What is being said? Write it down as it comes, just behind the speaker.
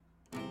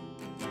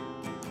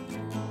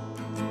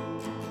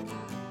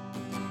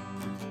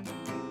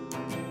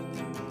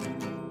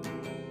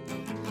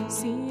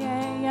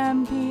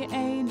CAMPADULTHOOD,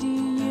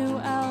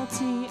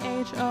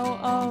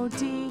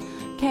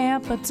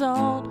 Camp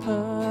Adulthood,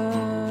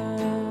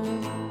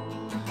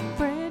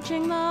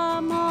 bridging the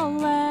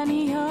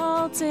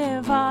millennial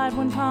divide,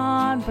 one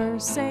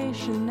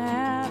conversation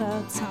at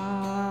a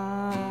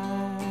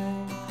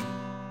time,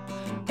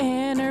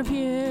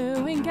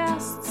 interviewing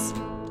guests,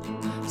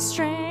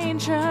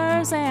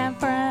 strangers and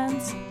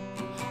friends.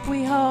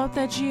 We hope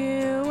that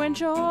you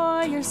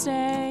enjoy your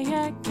stay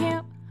at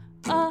Camp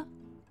Adulthood.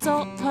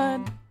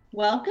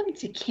 Welcome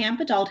to Camp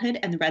Adulthood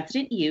and the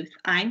Resident Youth.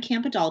 I'm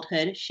Camp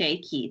Adulthood, Shay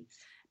Keats.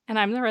 And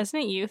I'm the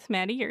Resident Youth,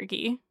 Maddie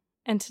Yergi.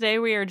 And today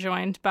we are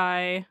joined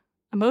by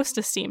a most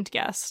esteemed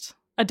guest,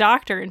 a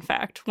doctor, in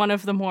fact, one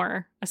of the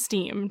more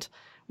esteemed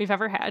we've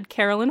ever had,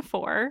 Carolyn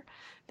Fohr.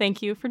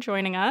 Thank you for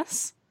joining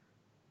us.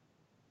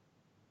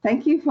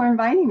 Thank you for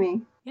inviting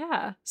me.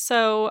 Yeah.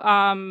 So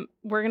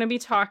we're going to be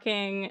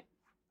talking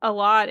a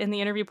lot in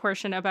the interview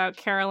portion about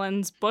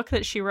Carolyn's book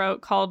that she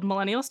wrote called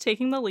Millennials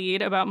Taking the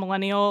Lead, about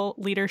millennial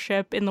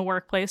leadership in the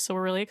workplace. So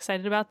we're really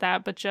excited about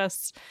that. But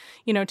just,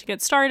 to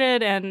get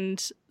started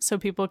and so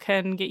people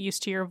can get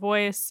used to your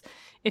voice,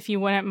 if you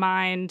wouldn't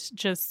mind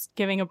just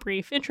giving a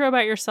brief intro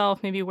about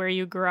yourself, maybe where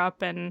you grew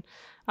up and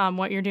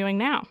what you're doing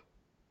now.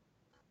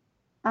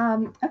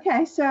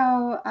 Okay,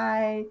 so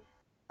I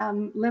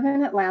live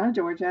in Atlanta,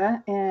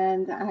 Georgia,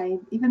 and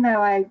even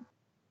though I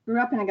grew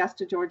up in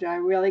Augusta, Georgia, I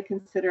really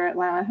consider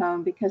Atlanta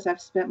home because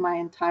I've spent my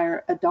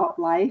entire adult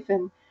life.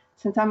 And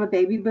since I'm a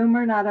baby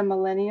boomer, not a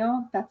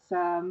millennial, that's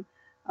a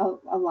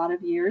lot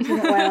of years in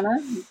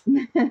Atlanta,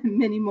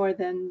 many more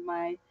than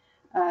my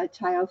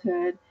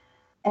childhood.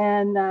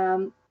 And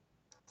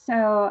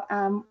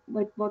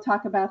we'll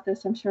talk about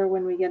this, I'm sure,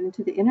 when we get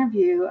into the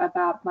interview,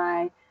 about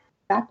my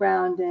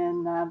background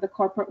in the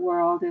corporate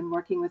world and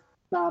working with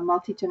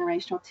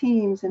multi-generational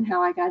teams and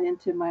how I got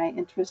into my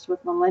interest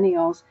with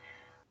millennials.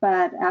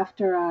 But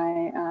after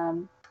I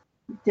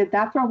did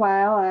that for a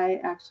while, I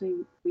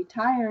actually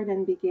retired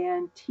and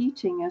began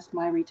teaching as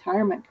my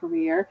retirement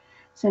career.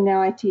 So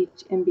now I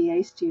teach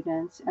MBA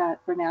students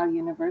at Brenau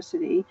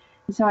University.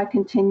 And so I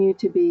continue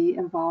to be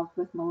involved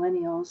with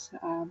millennials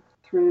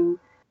through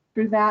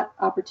that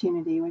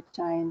opportunity, which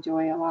I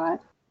enjoy a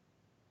lot.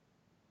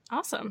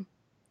 Awesome.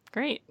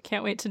 Great.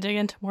 Can't wait to dig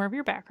into more of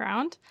your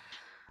background.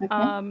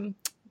 Okay.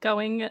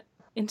 Going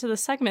into the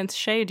segments,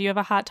 Shay, do you have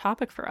a hot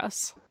topic for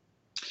us?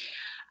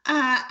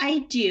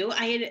 I do.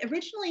 I had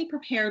originally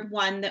prepared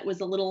one that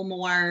was a little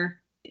more,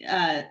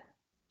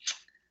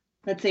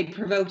 let's say,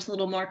 provoked a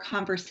little more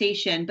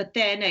conversation, but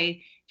then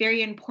a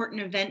very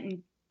important event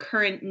in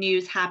current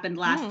news happened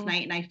last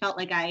night, and I felt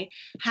like I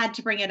had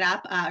to bring it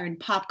up in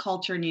pop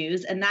culture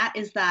news, and that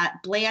is that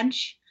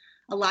Blanche,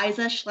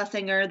 Iliza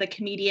Shlesinger, the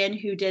comedian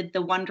who did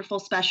the wonderful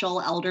special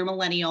Elder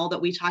Millennial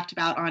that we talked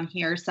about on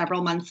here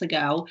several months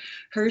ago,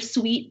 her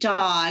sweet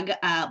dog,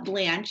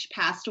 Blanche,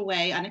 passed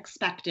away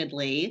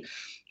unexpectedly.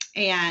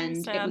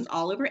 And it was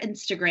all over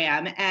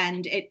Instagram.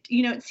 And it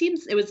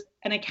seems it was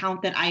an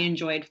account that I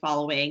enjoyed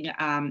following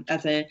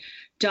as a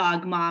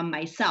dog mom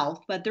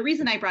myself. But the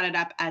reason I brought it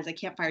up as a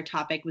campfire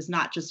topic was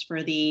not just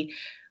for the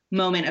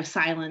moment of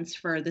silence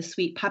for the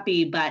sweet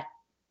puppy, but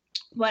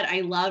what I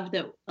loved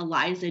that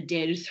Iliza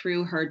did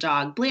through her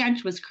dog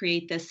Blanche was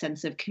create this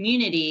sense of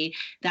community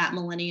that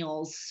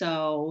millennials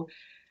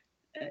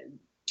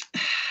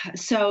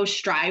so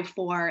strive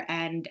for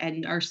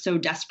and are so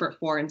desperate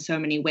for in so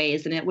many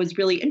ways. And it was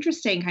really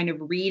interesting kind of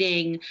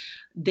reading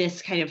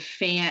this kind of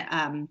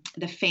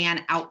the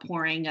fan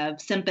outpouring of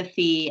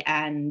sympathy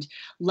and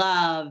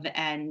love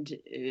and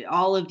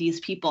all of these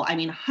people. I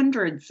mean,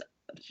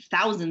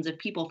 thousands of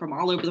people from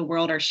all over the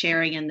world are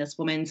sharing in this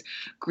woman's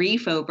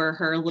grief over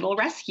her little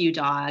rescue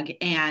dog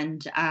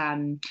and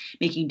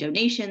making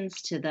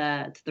donations to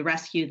the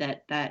rescue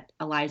that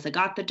Iliza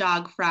got the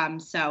dog from.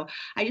 So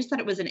I just thought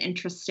it was an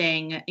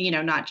interesting,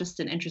 not just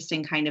an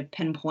interesting kind of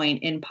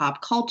pinpoint in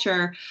pop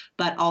culture,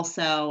 but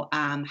also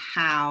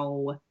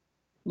how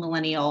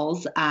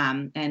millennials,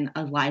 and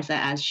Iliza,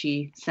 as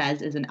she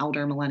says, is an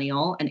elder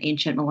millennial, an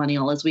ancient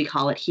millennial, as we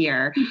call it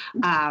here,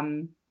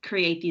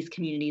 create these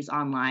communities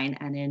online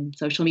and in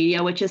social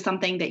media, which is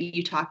something that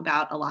you talk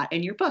about a lot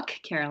in your book,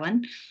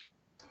 Carolyn.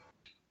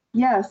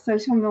 Yes,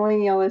 social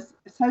media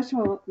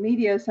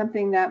is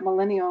something that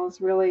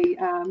millennials really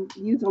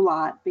use a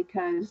lot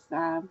because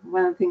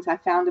one of the things I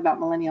found about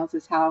millennials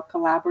is how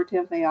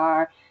collaborative they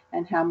are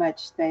and how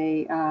much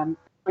they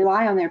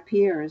rely on their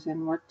peers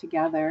and work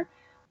together.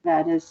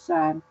 That is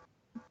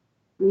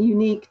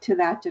unique to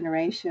that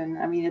generation.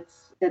 I mean,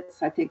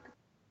 it's I think,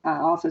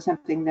 also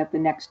something that the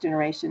next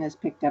generation has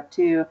picked up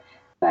too,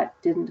 but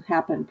didn't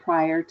happen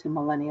prior to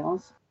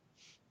millennials.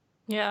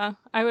 Yeah,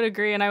 I would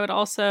agree. And I would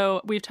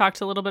also, we've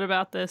talked a little bit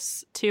about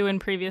this too in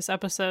previous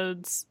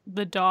episodes,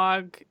 the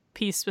dog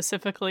piece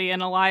specifically.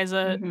 And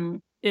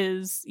Iliza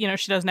is,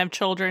 she doesn't have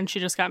children. She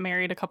just got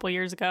married a couple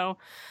years ago.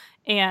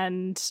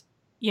 And,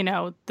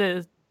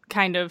 the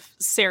kind of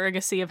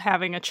surrogacy of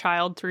having a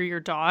child through your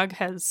dog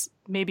has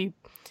maybe,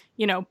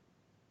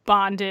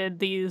 bonded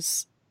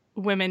these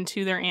women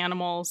to their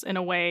animals in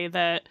a way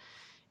that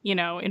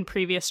in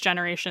previous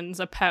generations,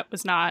 a pet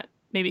was not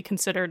maybe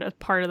considered a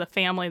part of the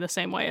family the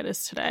same way it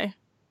is today.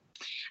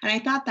 And I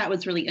thought that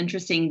was really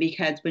interesting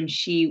because when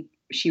she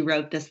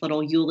wrote this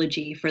little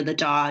eulogy for the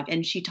dog,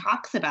 and she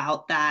talks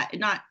about that,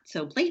 not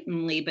so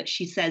blatantly, but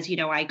she says,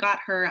 I got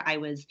her, I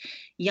was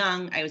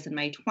young, I was in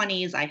my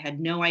 20s, I had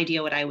no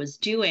idea what I was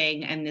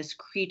doing, and this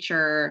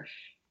creature,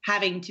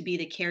 having to be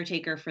the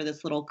caretaker for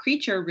this little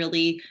creature,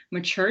 really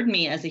matured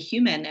me as a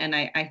human. And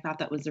I thought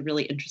that was a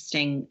really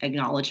interesting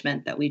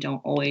acknowledgement that we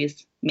don't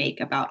always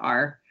make about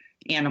our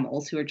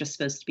animals, who are just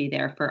supposed to be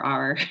there for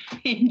our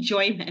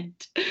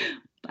enjoyment.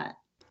 But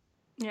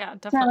yeah,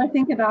 definitely. So I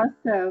think it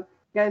also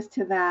goes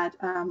to that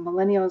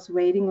millennials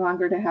waiting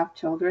longer to have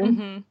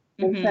children.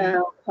 Mm-hmm. And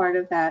so part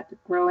of that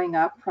growing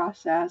up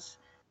process,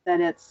 that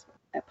it's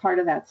a part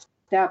of that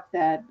step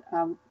that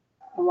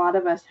a lot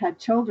of us had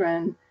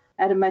children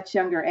at a much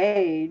younger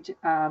age.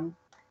 I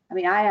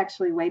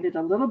actually waited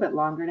a little bit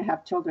longer to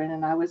have children,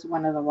 and I was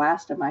one of the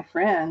last of my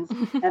friends,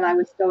 and I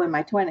was still in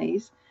my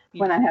 20s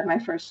when I had my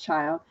first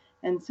child.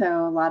 And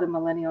so a lot of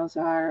millennials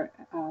are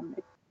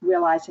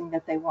realizing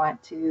that they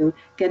want to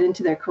get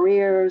into their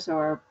careers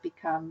or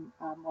become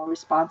more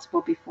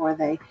responsible before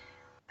they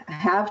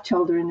have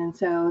children. And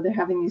so they're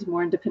having these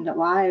more independent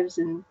lives,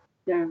 and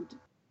they're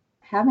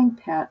having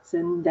pets,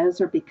 and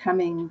those are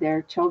becoming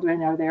their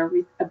children, or their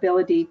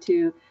ability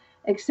to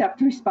accept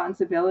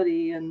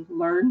responsibility and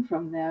learn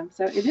from them.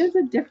 So it is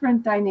a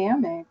different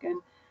dynamic,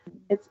 and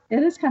it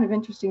is kind of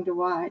interesting to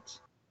watch.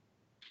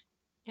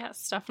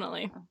 Yes,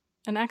 definitely.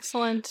 An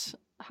excellent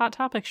hot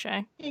topic,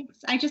 Shay. Thanks.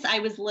 I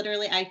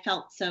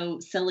felt so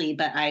silly,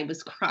 but I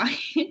was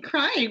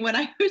crying when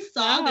I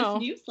saw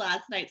this news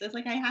last night. So I was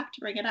like, I have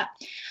to bring it up.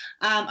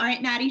 All right,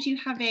 Maddie, do you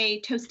have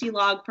a toasty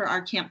log for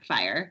our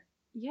campfire?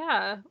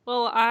 Yeah.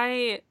 Well,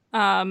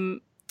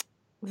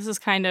 this is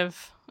kind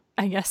of,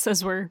 I guess,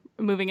 as we're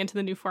moving into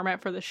the new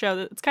format for the show,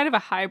 it's kind of a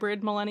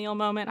hybrid millennial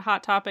moment,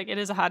 hot topic. It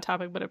is a hot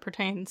topic, but it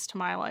pertains to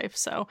my life.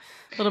 So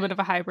a little bit of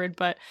a hybrid.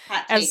 But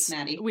hot take, as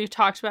Maddie. We've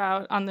talked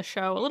about on the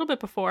show a little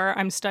bit before,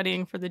 I'm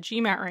studying for the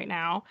GMAT right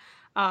now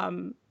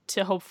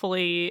to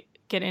hopefully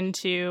get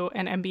into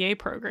an MBA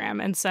program.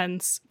 And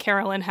since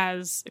Carolyn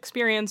has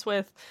experience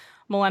with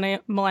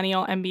millennial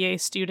MBA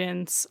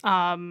students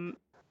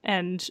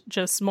and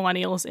just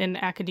millennials in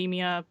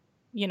academia,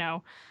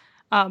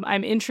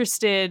 I'm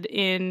interested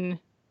in,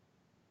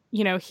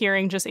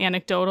 hearing just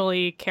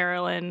anecdotally,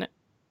 Carolyn,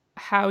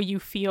 how you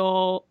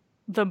feel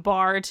the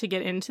bar to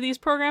get into these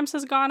programs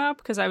has gone up.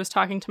 Because I was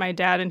talking to my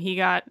dad, and he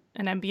got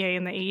an MBA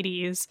in the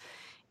 80s,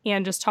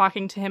 and just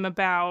talking to him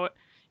about,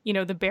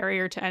 the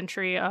barrier to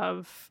entry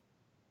of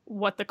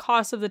what the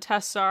cost of the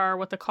tests are,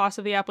 what the cost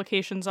of the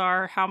applications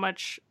are, how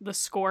much the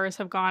scores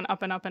have gone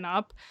up and up and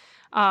up.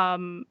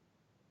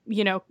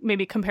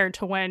 Maybe compared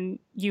to when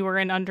you were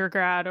in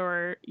undergrad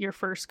or your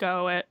first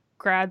go at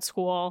grad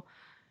school,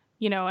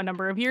 a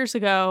number of years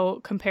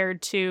ago,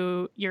 compared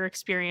to your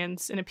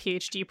experience in a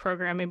PhD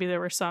program. Maybe there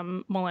were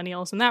some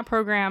millennials in that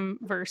program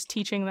versus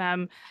teaching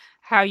them,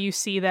 how you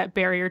see that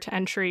barrier to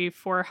entry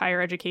for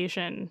higher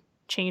education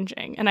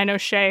changing. And I know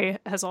Shay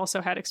has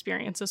also had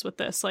experiences with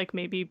this, like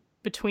maybe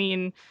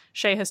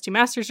Shay has 2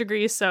 master's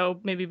degrees, so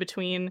maybe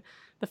between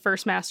the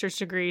first master's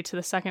degree to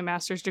the second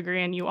master's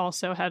degree, and you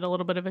also had a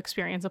little bit of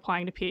experience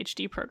applying to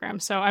PhD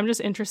programs. So I'm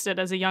just interested,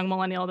 as a young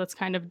millennial that's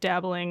kind of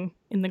dabbling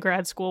in the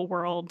grad school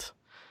world,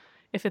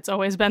 if it's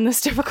always been this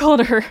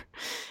difficult, or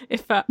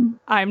if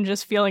I'm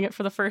just feeling it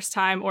for the first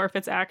time, or if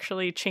it's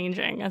actually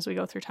changing as we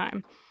go through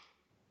time.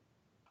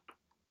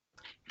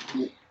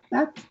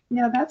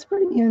 That's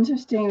pretty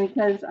interesting,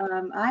 because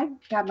I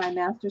got my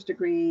master's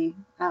degree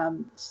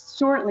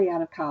shortly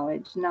out of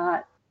college,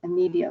 not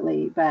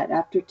immediately, but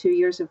after 2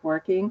 years of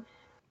working.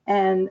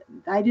 And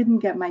I didn't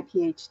get my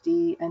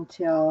PhD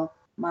until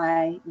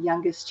my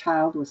youngest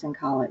child was in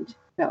college.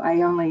 So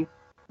I only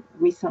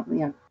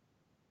recently,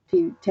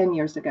 10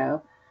 years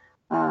ago,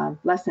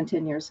 less than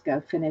 10 years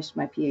ago, finished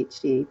my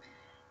PhD.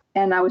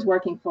 And I was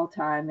working full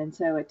time, and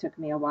so it took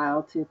me a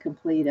while to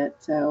complete it.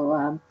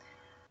 So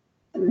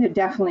there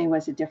definitely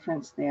was a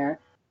difference there.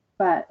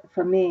 But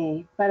for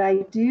me,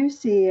 I do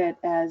see it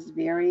as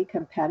very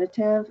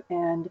competitive,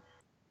 and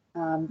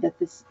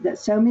that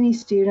so many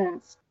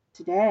students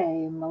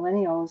today,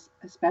 millennials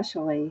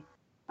especially,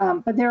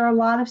 but there are a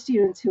lot of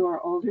students who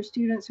are older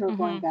students who are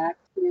going back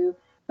to,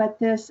 but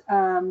this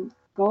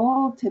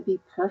goal to be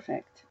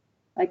perfect,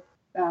 like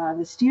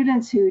the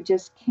students who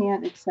just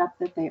can't accept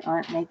that they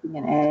aren't making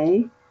an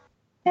A,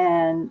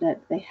 and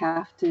that they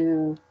have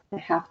to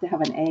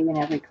have an A in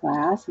every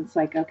class. It's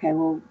like, okay,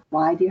 well,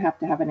 why do you have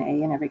to have an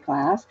A in every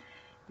class?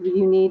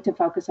 You need to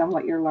focus on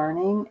what you're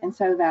learning. And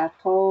so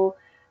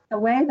the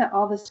way that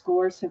all the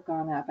scores have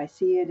gone up, I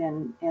see it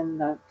in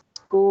the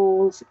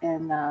schools,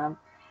 in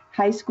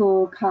high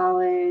school,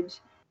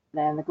 college,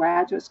 then the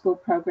graduate school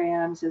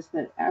programs, is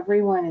that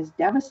everyone is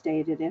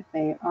devastated if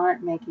they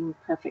aren't making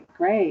perfect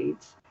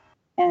grades,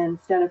 and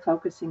instead of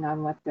focusing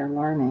on what they're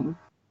learning.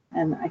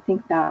 And I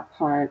think that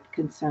part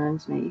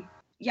concerns me.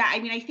 Yeah,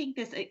 I think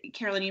this,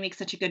 Carolyn, you make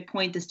such a good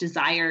point, this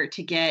desire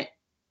to get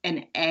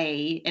an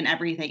A in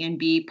everything and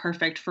be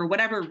perfect for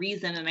whatever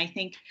reason. And I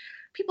think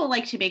people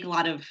like to make a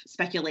lot of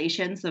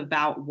speculations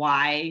about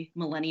why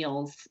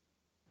millennials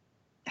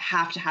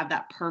have to have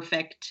that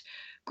perfect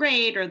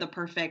grade or the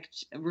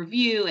perfect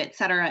review, et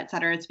cetera, et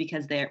cetera. It's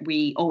because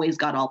we always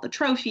got all the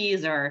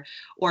trophies or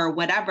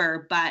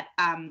whatever. But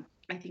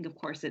I think, of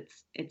course,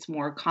 it's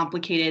more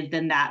complicated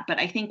than that. But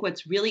I think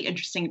what's really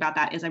interesting about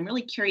that is I'm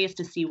really curious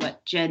to see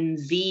what Gen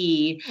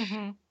Z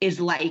is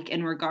like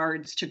in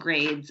regards to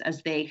grades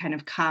as they kind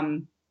of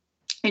come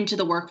into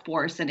the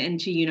workforce and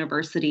into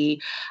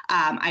university.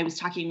 I was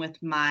talking with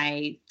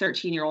my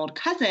 13-year-old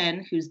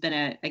cousin, who's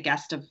been a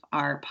guest of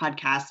our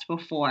podcast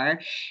before,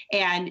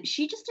 and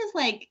she just is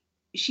like,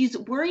 she's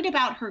worried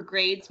about her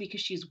grades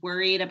because she's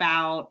worried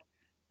about,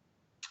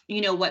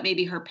 what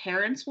maybe her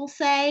parents will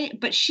say,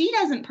 but she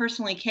doesn't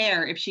personally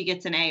care if she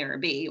gets an A or a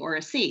B or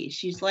a C.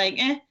 She's like,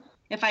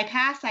 if I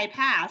pass, I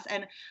pass.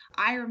 And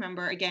I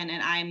remember, again,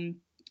 and I'm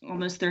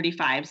almost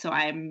 35, so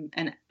I'm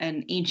an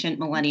ancient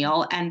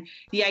millennial, and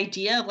the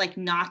idea of like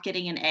not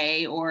getting an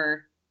A,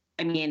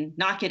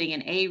 not getting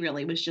an A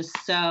really was just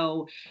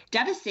so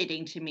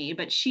devastating to me.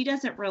 But she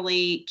doesn't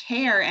really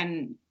care,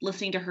 and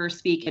listening to her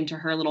speak and to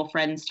her little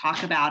friends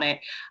talk about it,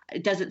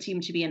 it doesn't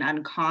seem to be an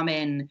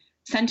uncommon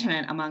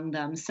sentiment among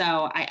them.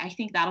 So I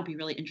think that'll be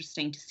really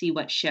interesting to see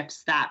what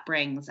shifts that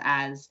brings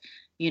as,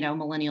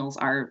 millennials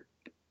are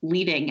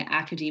leaving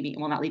academia,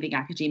 well, not leaving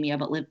academia,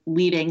 but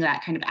leaving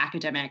that kind of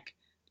academic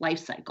life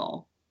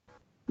cycle.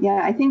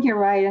 Yeah, I think you're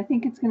right. I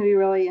think it's going to be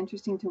really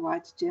interesting to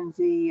watch Gen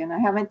Z, and I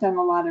haven't done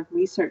a lot of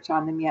research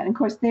on them yet. And of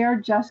course, they're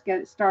just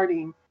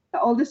starting. The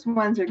oldest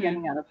ones are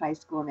getting out of high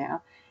school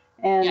now,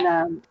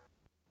 and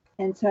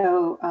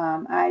so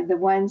the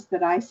ones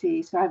that I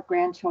see. So I have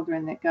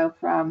grandchildren that go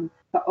from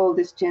the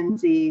oldest Gen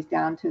Zs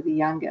down to the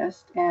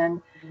youngest,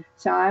 and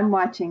so I'm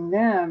watching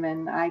them,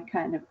 and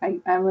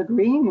I'm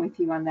agreeing with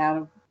you on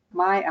that.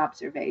 My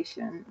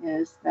observation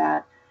is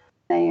that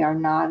they are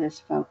not as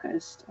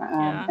focused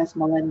as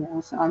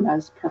millennials on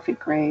those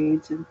perfect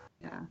grades.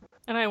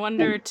 And I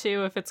wonder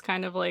too if it's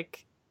kind of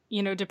like,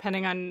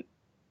 depending on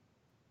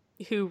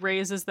who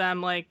raises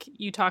them, like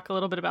you talk a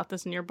little bit about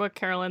this in your book,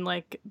 Carolyn,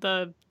 like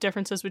the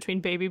differences between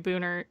baby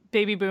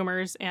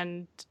boomers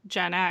and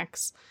Gen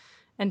X.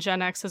 And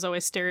Gen X has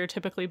always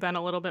stereotypically been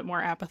a little bit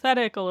more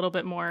apathetic, a little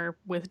bit more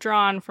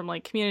withdrawn from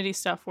like community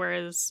stuff,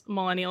 whereas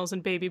millennials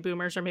and baby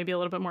boomers are maybe a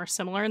little bit more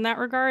similar in that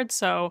regard.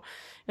 So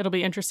it'll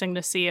be interesting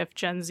to see if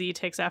Gen Z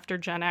takes after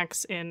Gen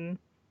X in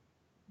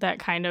that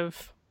kind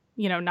of,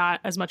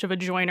 not as much of a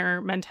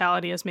joiner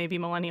mentality as maybe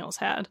millennials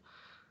had.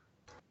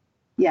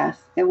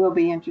 Yes, it will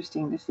be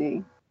interesting to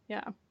see.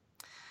 Yeah.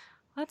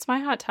 That's my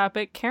hot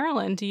topic.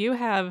 Carolyn, do you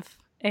have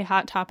a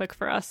hot topic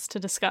for us to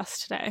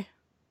discuss today?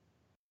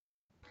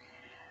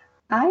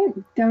 I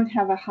don't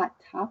have a hot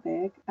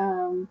topic.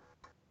 I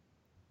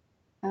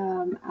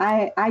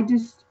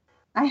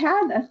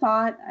had a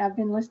thought. I've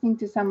been listening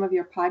to some of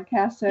your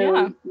podcasts.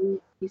 So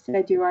you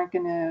said you aren't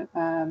going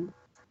to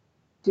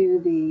do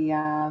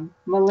the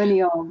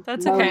millennial.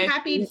 That's okay. I'm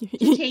happy to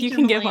take you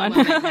can give one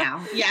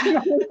now.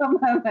 Yeah.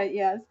 Moment,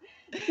 yes.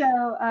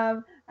 So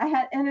I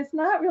had, and it's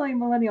not really a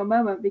millennial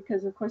moment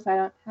because, of course, I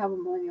don't have a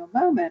millennial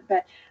moment,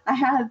 but I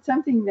had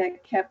something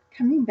that kept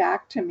coming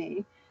back to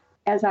me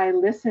as I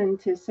listened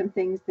to some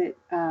things that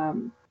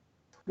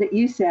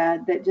you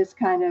said that just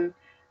kind of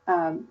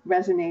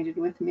resonated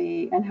with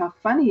me, and how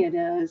funny it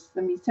is. I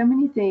mean, so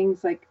many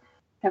things like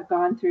have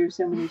gone through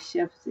so many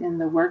shifts in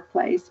the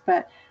workplace,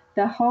 but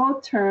the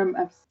whole term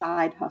of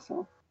side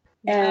hustle,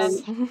 and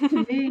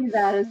to me,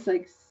 that is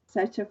like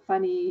such a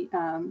funny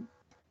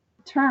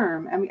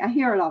term. I mean, I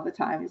hear it all the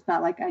time. It's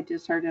not like I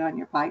just heard it on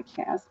your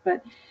podcast,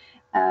 but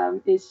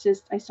it's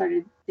just, I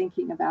started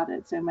thinking about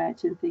it so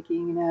much and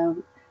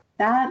thinking,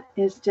 that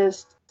is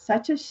just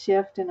such a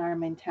shift in our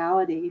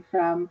mentality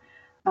from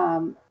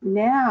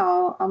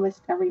now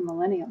almost every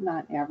millennial,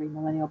 not every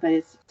millennial, but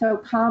it's so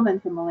common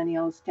for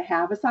millennials to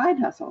have a side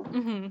hustle,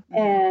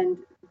 and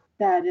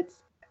that it's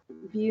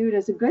viewed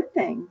as a good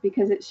thing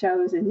because it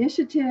shows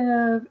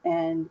initiative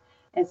and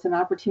it's an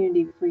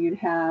opportunity for you to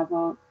have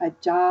a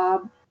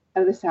job.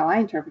 Oh, this is how I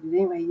interpret it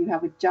anyway. You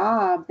have a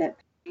job that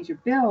pays your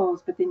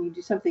bills, but then you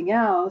do something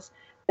else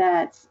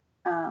that's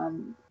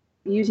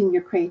using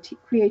your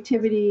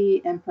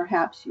creativity and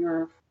perhaps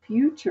your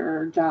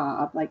future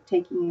job, like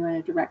taking you in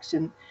a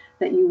direction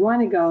that you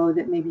want to go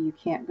that maybe you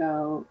can't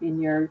go in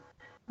your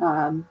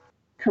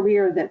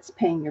career that's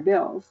paying your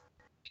bills.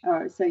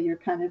 So you're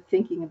kind of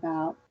thinking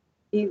about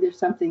either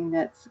something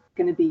that's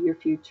going to be your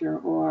future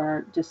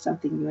or just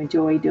something you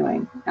enjoy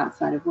doing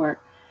outside of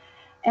work.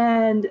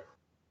 And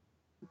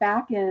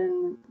back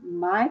in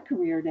my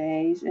career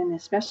days, and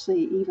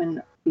especially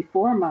even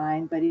before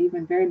mine, but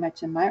even very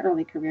much in my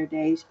early career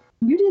days,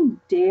 you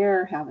didn't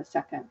dare have a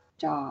second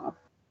job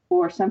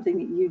or something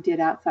that you did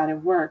outside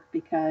of work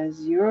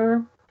because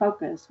your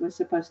focus was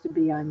supposed to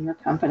be on your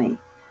company.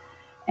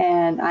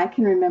 And I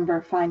can remember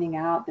finding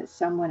out that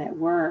someone at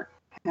work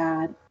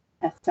had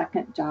a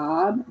second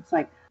job. It's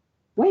like,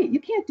 wait, you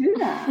can't do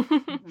that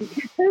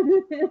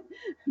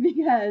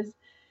because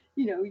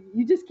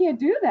you just can't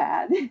do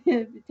that.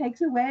 It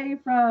takes away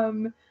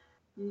from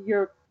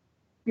your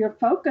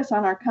focus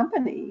on our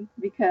company,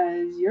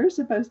 because you're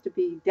supposed to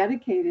be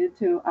dedicated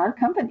to our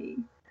company.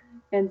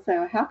 And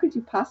so how could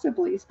you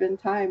possibly spend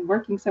time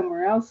working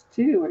somewhere else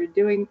too, or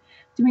doing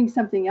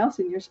something else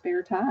in your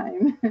spare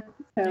time?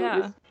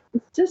 So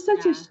it's just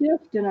such a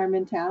shift in our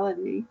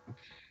mentality.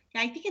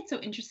 Yeah, I think it's so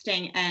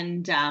interesting.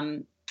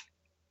 And,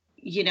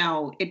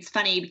 it's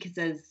funny because,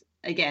 as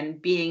again,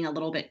 being a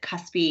little bit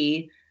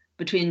cuspy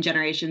between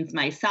generations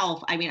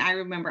myself, I mean, I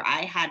remember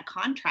I had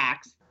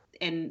contracts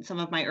in some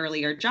of my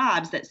earlier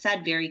jobs that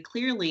said very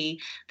clearly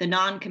the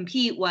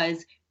non-compete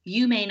was,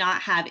 you may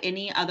not have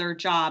any other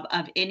job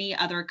of any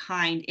other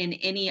kind in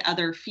any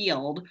other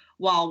field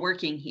while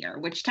working here,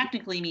 which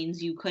technically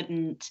means you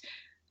couldn't,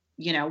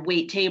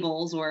 wait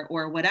tables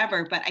or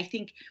whatever. But I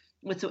think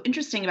what's so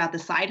interesting about the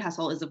side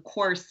hustle is, of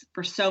course,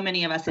 for so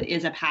many of us, it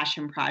is a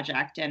passion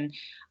project. And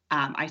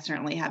I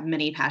certainly have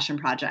many passion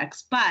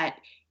projects, but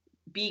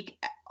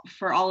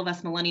for all of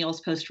us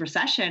millennials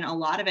post-recession, a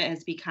lot of it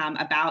has become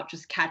about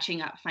just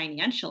catching up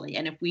financially.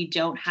 And if we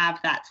don't have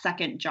that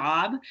second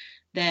job,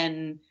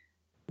 then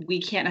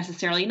we can't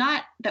necessarily,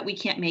 not that we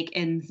can't make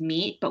ends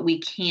meet, but we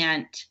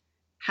can't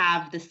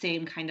have the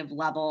same kind of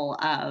level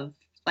of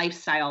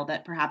lifestyle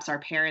that perhaps our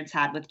parents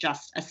had with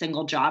just a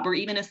single job or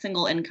even a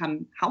single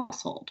income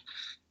household.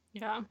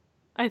 Yeah.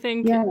 I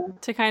think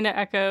to kind of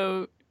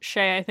echo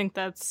Shay, I think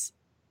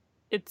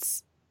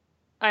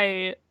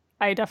I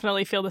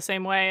definitely feel the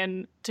same way.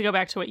 And to go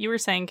back to what you were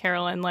saying,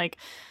 Carolyn, like,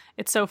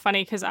 it's so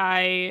funny because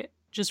I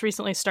just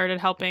recently started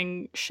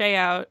helping Shay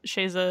out.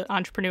 Shay's an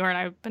entrepreneur, and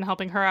I've been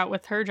helping her out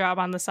with her job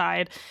on the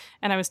side.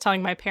 And I was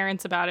telling my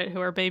parents about it, who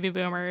are baby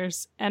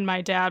boomers. And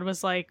my dad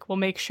was like, well,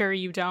 make sure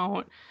you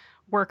don't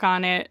work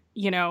on it,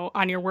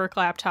 on your work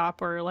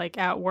laptop or like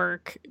at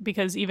work,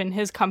 because even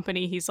his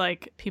company, he's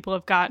like, people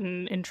have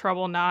gotten in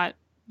trouble, not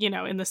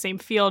in the same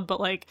field, but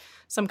like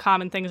some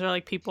common things are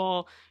like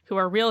people who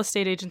are real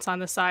estate agents on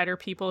the side, or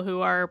people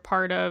who are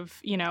part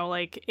of,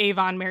 like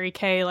Avon, Mary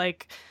Kay,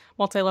 like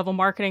multi-level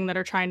marketing that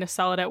are trying to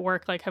sell it at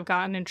work, like have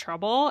gotten in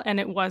trouble. And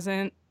it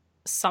wasn't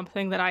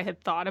something that I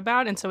had thought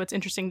about. And so it's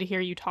interesting to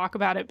hear you talk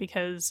about it,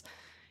 because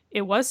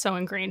it was so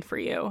ingrained for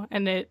you.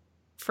 And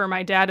for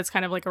my dad, it's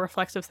kind of like a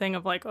reflexive thing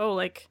of like, oh,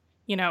 like,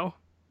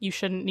 you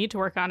shouldn't need to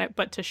work on it.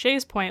 But to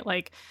Shay's point,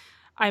 like,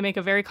 I make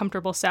a very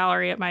comfortable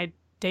salary at my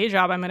day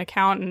job. I'm an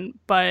accountant,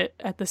 but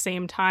at the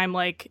same time,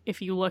 like,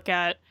 if you look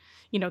at,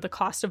 the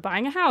cost of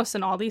buying a house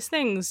and all these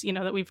things,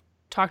 that we've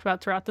talked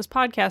about throughout this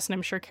podcast, and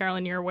I'm sure,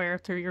 Carolyn, you're aware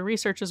through your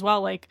research as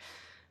well, like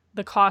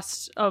the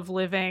cost of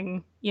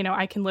living,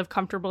 I can live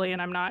comfortably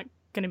and I'm not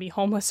going to be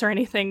homeless or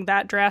anything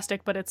that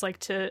drastic, but it's like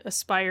to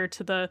aspire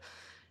to the,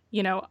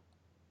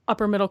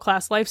 upper middle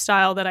class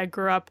lifestyle that I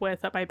grew up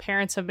with, that my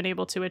parents have been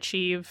able to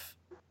achieve,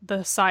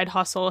 the side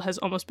hustle has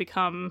almost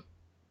become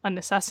a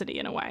necessity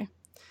in a way.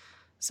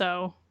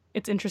 So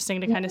it's interesting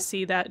to kind of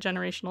see that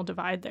generational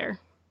divide there.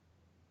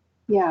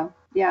 Yeah,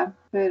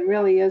 it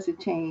really is a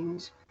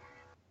change.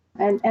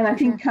 And I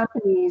think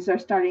companies are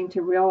starting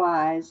to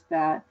realize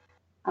that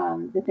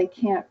that they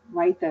can't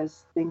write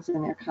those things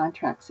in their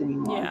contracts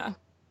anymore. Yeah.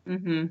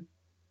 Mm-hmm.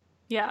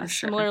 Yeah,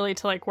 similarly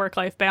to like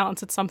work-life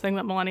balance, it's something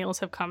that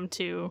millennials have come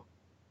to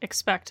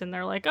expect, and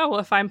they're like, oh, well,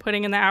 if I'm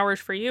putting in the hours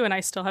for you and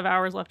I still have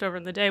hours left over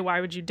in the day, why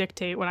would you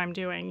dictate what I'm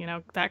doing,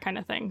 that kind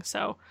of thing.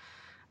 So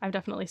I've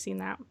definitely seen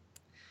that.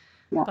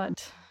 Yeah.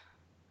 But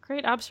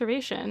great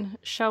observation.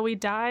 Shall we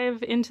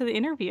dive into the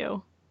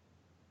interview?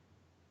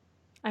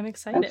 I'm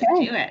excited.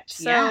 Okay. Do it.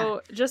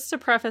 So just to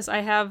preface,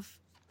 I have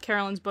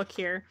Carolyn's book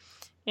here,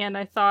 and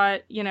I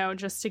thought,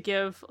 just to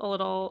give a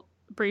little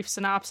brief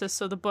synopsis.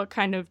 So the book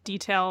kind of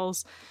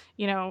details,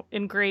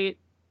 in great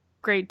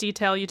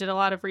detail, you did a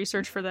lot of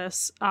research for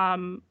this,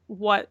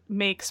 what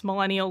makes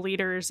millennial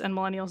leaders and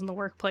millennials in the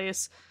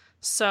workplace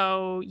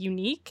so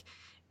unique.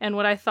 And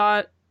what I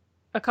thought,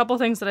 a couple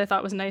things that I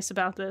thought was nice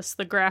about this,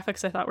 the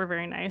graphics I thought were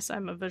very nice.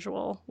 I'm a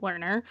visual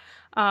learner.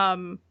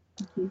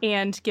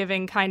 And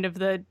giving kind of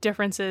the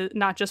differences,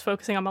 not just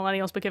focusing on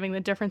millennials, but giving the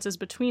differences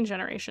between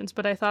generations.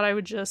 But I thought I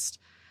would just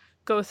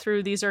go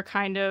through, these are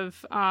kind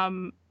of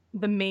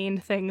the main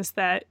things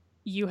that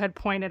you had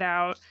pointed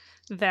out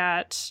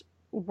that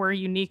were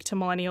unique to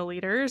millennial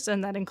leaders,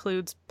 and that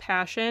includes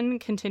passion,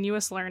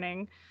 continuous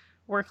learning,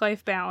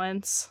 work-life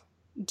balance,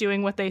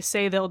 doing what they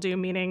say they'll do,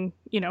 meaning,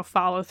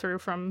 follow through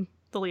from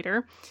the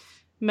leader,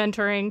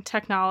 mentoring,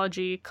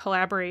 technology,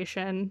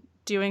 collaboration,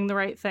 doing the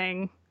right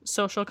thing,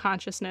 social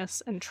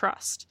consciousness, and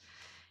trust.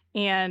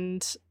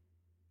 And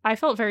I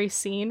felt very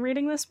seen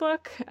reading this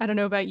book. I don't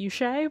know about you,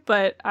 Shay,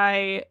 but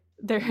I've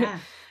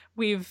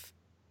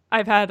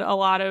had a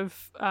lot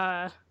of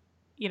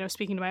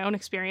speaking to my own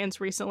experience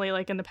recently,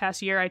 like in the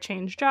past year, I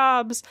changed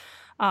jobs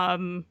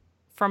from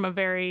a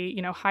very,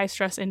 high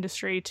stress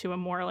industry to a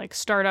more like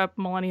startup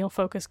millennial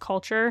focused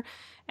culture.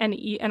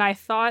 And I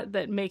thought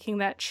that making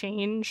that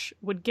change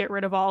would get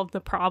rid of all of the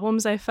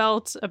problems I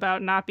felt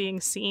about not being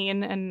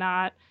seen and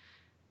not,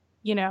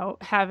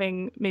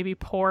 having maybe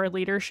poor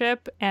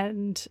leadership.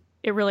 And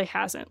it really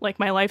hasn't. Like,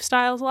 my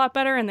lifestyle is a lot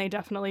better, and they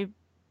definitely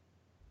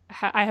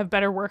I have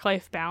better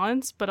work-life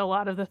balance, but a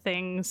lot of the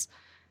things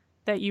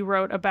that you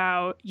wrote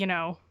about, you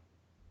know,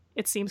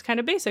 it seems kind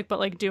of basic, but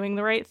like doing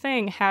the right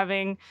thing,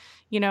 having,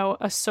 you know,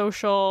 a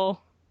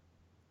social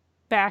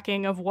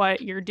backing of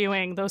what you're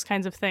doing, those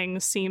kinds of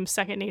things seem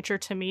second nature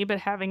to me, but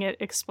having it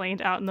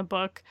explained out in the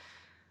book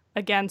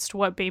against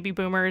what baby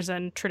boomers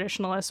and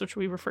traditionalists, which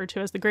we refer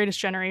to as the greatest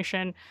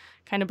generation,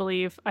 kind of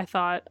believe, I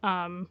thought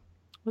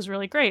was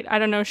really great. I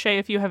don't know, Shay,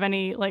 if you have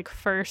any like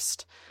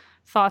first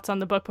thoughts on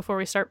the book before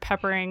we start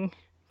peppering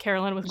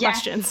Carolyn with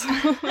questions.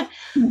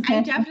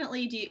 I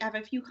definitely do have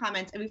a few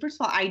comments. I mean, first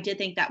of all, I did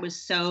think that was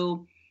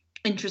so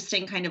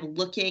interesting, kind of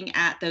looking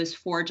at those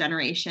 4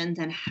 generations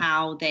and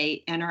how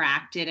they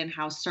interacted and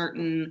how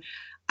certain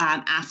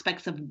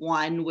aspects of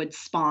one would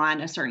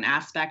spawn a certain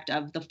aspect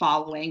of the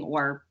following,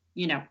 or,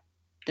 you know,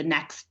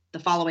 the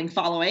following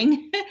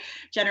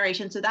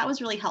generation. So that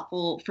was really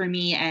helpful for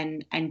me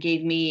and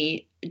gave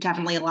me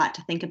definitely a lot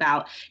to think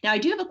about. Now, I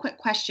do have a quick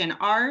question.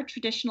 Are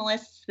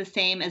traditionalists the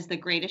same as the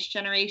greatest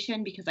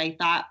generation? Because I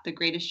thought the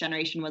greatest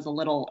generation was a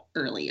little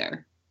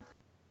earlier.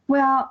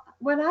 Well,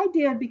 what I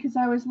did, because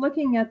I was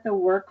looking at the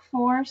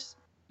workforce,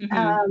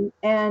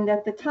 and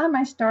at the time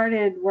I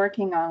started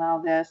working on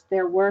all this,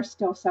 there were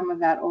still some of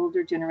that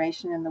older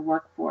generation in the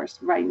workforce.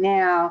 Right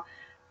now,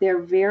 there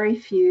are very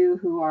few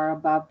who are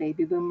above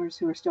baby boomers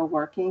who are still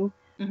working.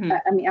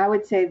 I mean, I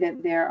would say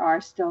that there are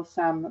still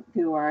some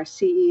who are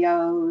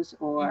CEOs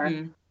or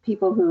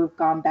people who have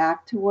gone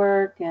back to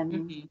work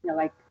and you know,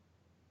 like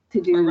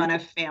to do or run a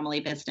family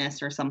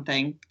business or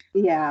something.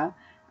 Yeah.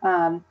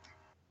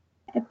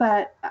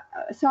 But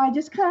so I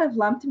just kind of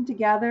lumped them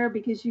together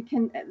because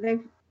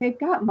they've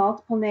got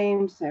multiple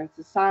names. There's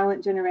the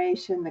silent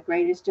generation, the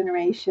greatest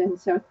generation.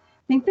 So I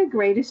think the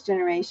greatest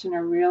generation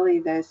are really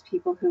those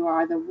people who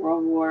are the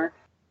World War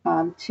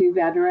II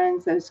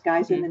veterans, those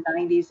guys in the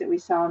 90s that we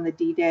saw on the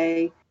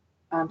D-Day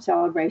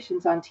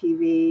celebrations on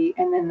TV.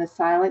 And then the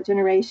silent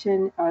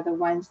generation are the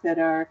ones that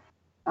are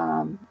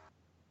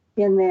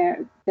in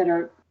there, that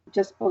are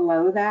just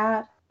below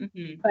that.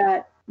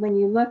 But when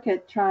you look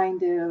at trying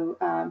to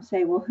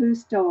say, well,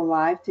 who's still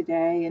alive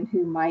today and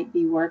who might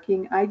be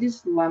working, I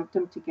just lumped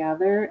them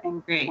together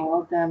and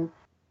called them.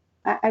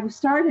 I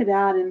started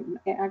out in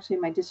actually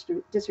my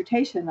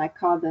dissertation, I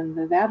called them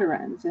the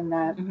veterans. And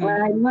that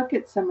when I look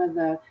at some of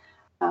the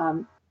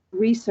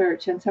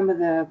research and some of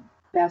the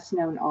best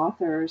known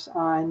authors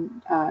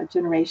on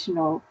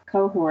generational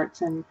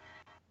cohorts and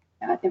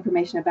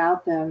information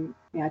about them,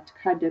 I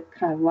tried to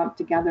kind of lump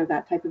together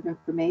that type of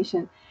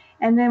information.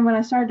 And then when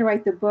I started to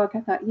write the book,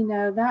 I thought, you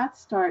know, that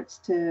starts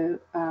to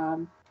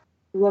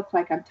look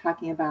like I'm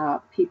talking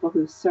about people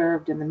who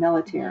served in the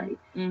military.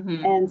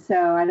 And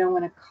so I don't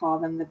want to call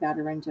them the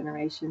veteran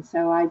generation.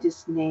 So I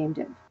just named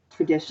it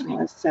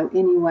traditionalists. So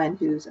anyone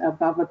who's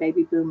above a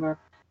baby boomer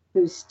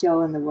who's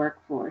still in the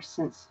workforce,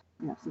 since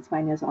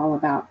mine is all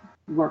about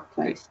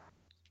workplace.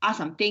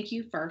 Awesome. Thank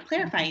you for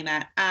clarifying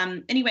that.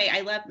 Anyway,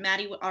 I love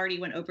Maddie already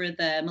went over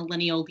the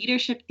millennial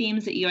leadership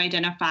themes that you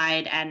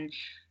identified, and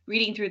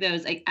reading through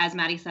those, as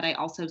Maddie said, I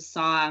also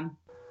saw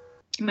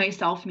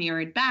myself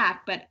mirrored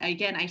back. But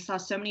again, I saw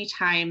so many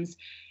times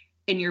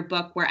in your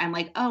book where I'm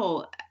like,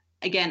 oh,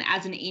 again,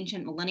 as an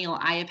ancient millennial,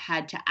 I have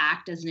had to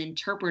act as an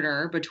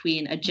interpreter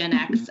between a Gen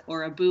X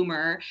or a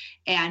boomer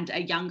and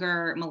a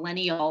younger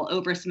millennial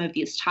over some of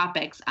these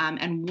topics.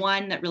 And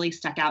one that really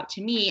stuck out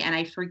to me, and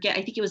I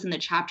think it was in the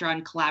chapter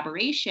on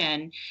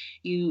collaboration,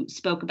 you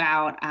spoke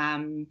about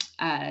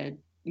a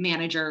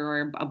manager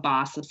or a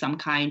boss of some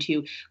kind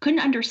who couldn't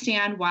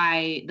understand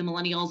why the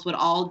millennials would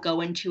all go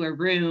into a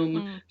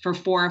room for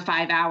 4 or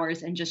 5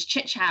 hours and just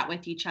chit chat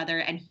with each other.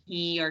 And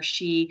he or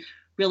she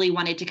really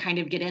wanted to kind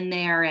of get in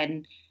there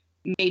and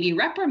maybe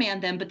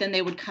reprimand them, but then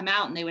they would come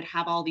out and they would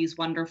have all these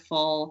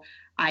wonderful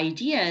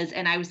ideas.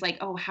 And I was like,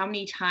 oh, how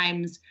many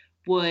times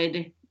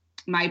would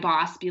my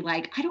boss be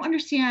like, I don't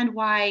understand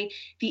why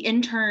the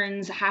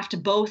interns have to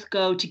both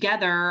go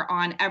together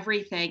on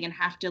everything and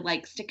have to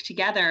like stick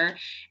together.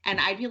 And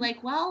I'd be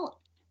like, well,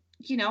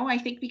 I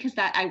think because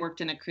that I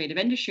worked in a creative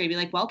industry, I'd be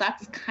like, well,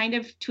 that's kind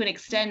of to an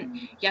extent,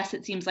 yes,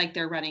 it seems like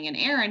they're running an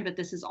errand, but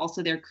this is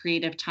also their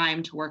creative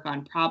time to work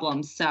on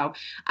problems. So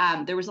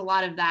there was a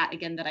lot of that,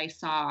 again, that I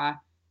saw.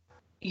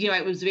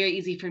 It was very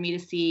easy for me to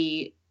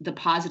see the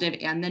positive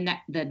and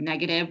the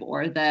negative,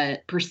 or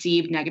the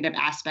perceived negative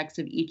aspects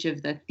of each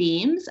of the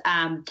themes.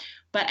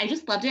 But I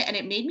just loved it. And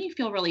it made me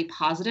feel really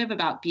positive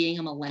about being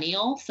a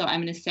millennial. So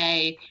I'm going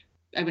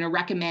to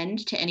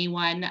recommend to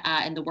anyone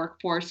in the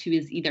workforce who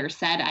has either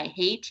said, I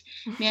hate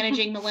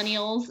managing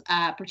millennials,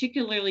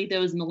 particularly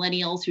those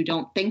millennials who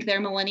don't think they're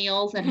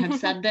millennials and have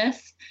said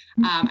this.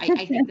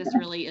 I think this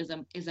really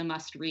is a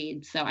must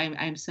read. So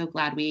I'm so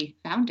glad we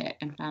found it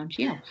and found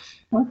you.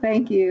 Well,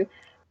 thank you.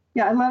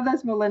 Yeah, I love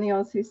those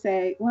millennials who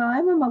say, well,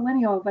 I'm a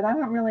millennial, but I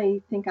don't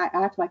really think I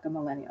act like a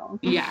millennial.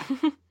 Yeah.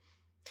 Well,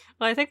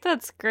 I think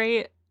that's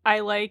great.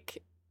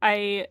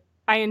 I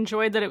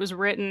enjoyed that it was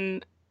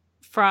written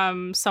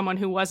from someone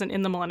who wasn't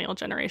in the millennial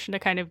generation to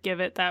kind of give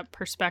it that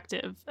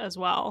perspective as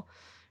well.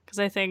 because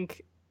I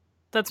think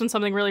that's been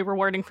something really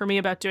rewarding for me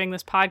about doing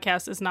this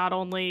podcast, is not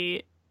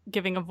only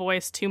giving a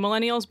voice to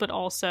millennials, but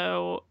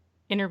also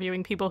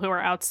interviewing people who are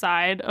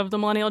outside of the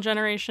millennial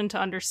generation to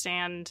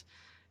understand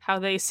how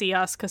they see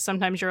us, because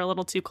sometimes you're a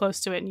little too close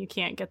to it and you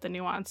can't get the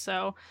nuance.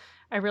 So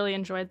I really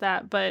enjoyed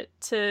that. But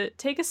to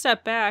take a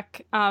step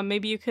back,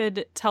 maybe you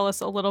could tell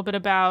us a little bit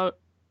about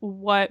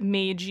what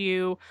made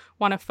you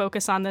want to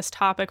focus on this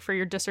topic for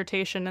your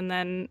dissertation and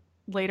then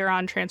later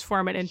on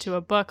transform it into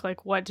a book.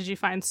 Like, what did you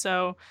find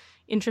so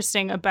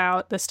interesting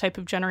about this type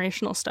of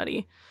generational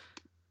study?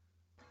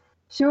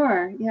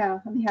 Sure. Yeah,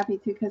 I'll be happy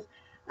to, because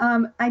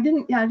I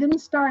didn't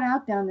start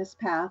out down this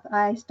path.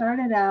 I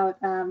started out,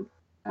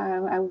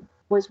 I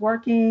was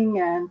working,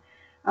 and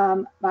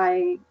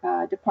my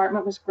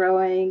department was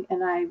growing,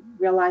 and I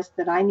realized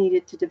that I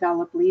needed to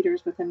develop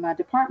leaders within my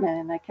department,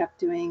 and I kept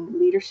doing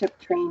leadership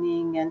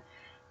training and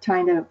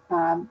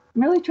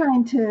really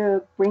trying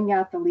to bring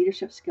out the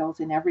leadership skills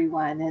in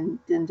everyone, and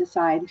then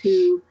decide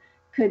who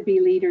could be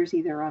leaders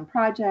either on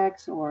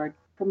projects or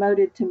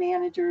promoted to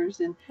managers.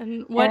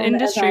 And what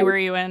industry were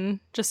you in,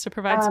 just to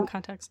provide some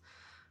context?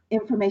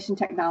 Information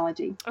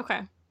technology.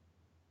 Okay.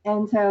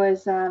 And so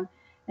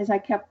as I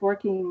kept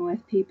working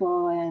with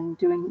people and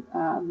doing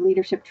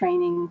leadership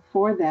training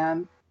for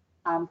them,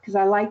 because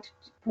I liked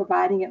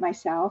providing it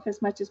myself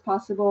as much as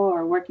possible,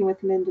 or working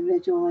with them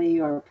individually,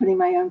 or putting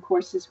my own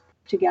courses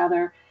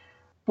together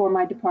for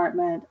my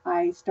department,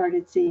 I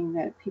started seeing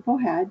that people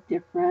had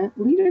different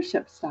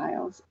leadership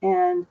styles.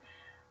 And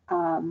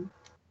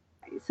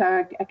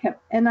so I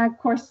kept, and of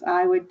course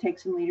I would take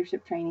some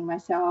leadership training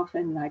myself,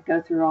 and I'd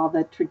go through all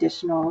the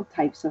traditional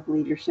types of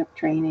leadership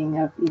training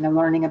of,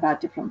 learning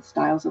about different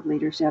styles of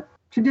leadership,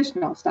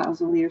 traditional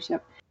styles of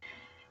leadership.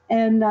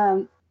 And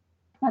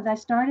but I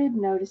started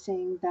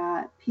noticing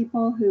that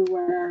people who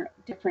were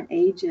different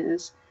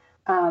ages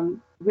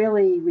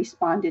really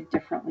responded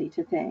differently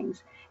to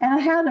things. And I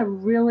had a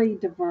really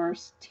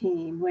diverse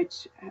team,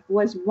 which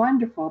was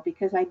wonderful,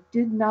 because I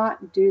did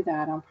not do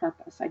that on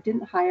purpose. I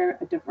didn't hire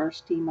a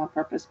diverse team on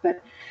purpose.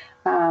 But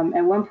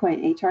at one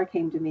point, HR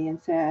came to me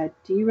and said,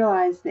 "Do you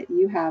realize that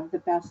you have the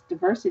best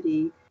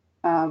diversity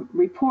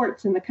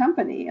reports in the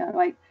company?" And I'm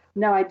like,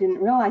 "No, I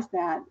didn't realize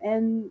that."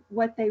 And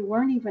what they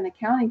weren't even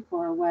accounting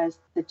for was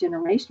the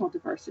generational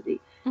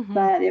diversity. Mm-hmm.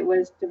 But it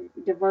was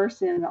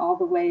diverse in all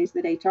the ways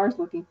that HR is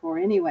looking for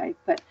anyway.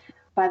 But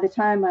by the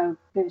time I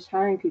finished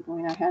hiring people,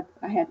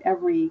 I had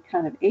every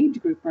kind of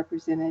age group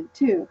represented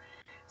too.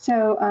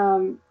 So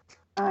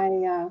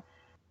I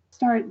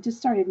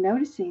started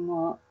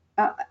noticing,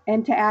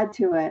 and to add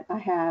to it, I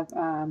have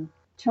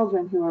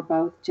children who are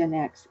both Gen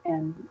X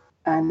and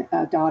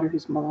a daughter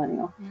who's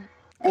millennial.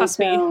 And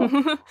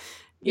so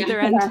either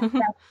end.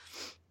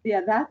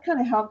 That kind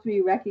of helped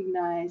me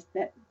recognize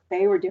that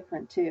they were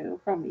different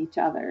too from each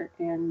other.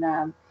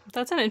 And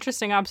that's an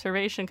interesting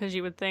observation, because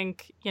you would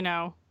think,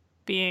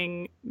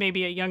 being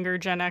maybe a younger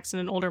Gen X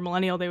and an older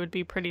millennial, they would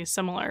be pretty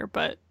similar.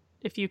 But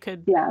if you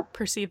could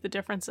perceive the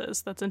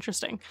differences, that's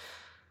interesting.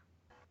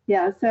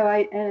 Yeah. So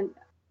I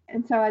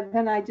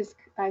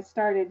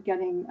started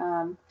getting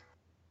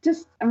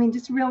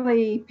just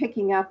really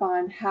picking up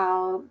on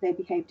how they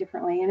behave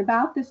differently. And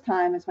about this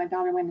time, as my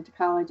daughter went into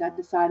college, I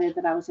decided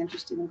that I was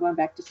interested in going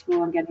back to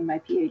school and getting my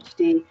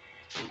PhD.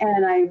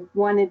 And I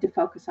wanted to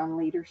focus on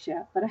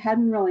leadership, but I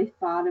hadn't really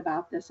thought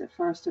about this at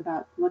first,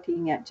 about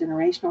looking at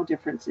generational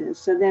differences.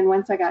 So then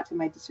once I got to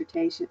my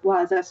dissertation,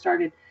 as I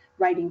started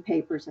writing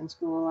papers in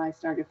school, I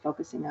started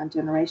focusing on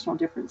generational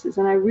differences.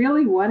 And I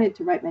really wanted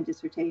to write my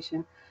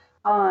dissertation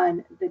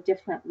on the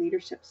different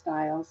leadership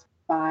styles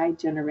by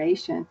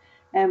generation.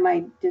 And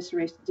my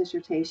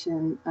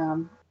dissertation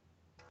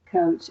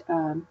coach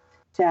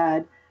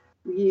said,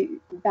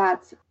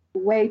 that's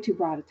way too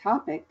broad a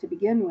topic to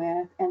begin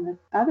with. And the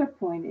other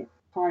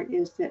part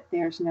is that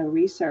there's no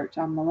research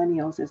on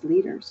millennials as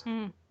leaders.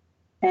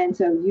 And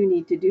so you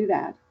need to do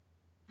that,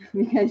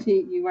 because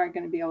you aren't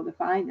going to be able to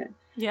find it.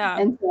 Yeah.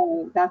 And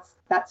so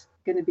that's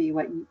going to be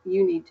what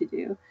you need to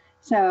do.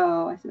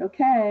 So I said,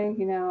 okay,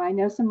 I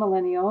know some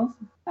millennials.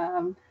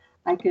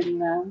 I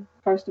can,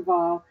 first of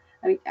all,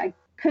 I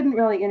couldn't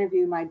really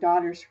interview my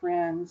daughter's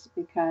friends,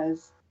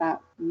 because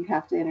you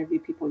have to interview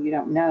people you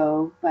don't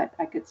know, but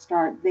I could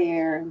start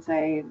there and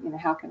say,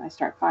 how can I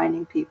start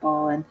finding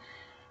people? And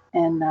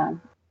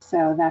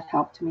so that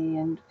helped me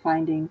in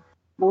finding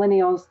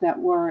millennials that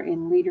were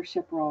in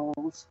leadership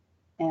roles,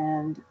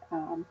 and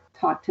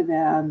talk to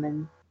them,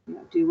 and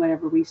do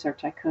whatever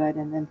research I could,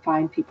 and then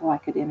find people I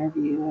could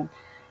interview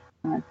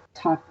and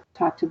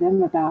talk to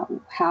them about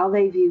how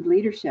they viewed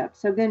leadership.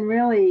 So then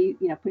really,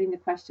 putting the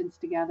questions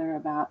together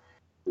about,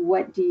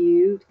 what do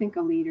you think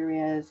a leader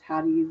is?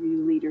 How do you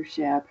view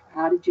leadership?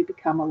 How did you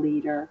become a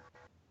leader?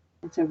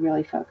 And so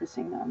really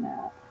focusing on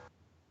that.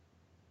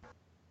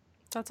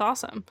 That's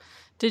awesome.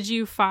 Did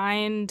you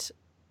find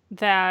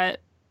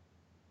that,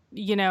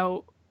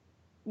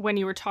 when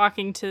you were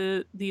talking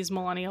to these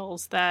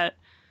millennials, that,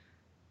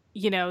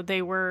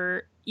 they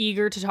were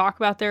eager to talk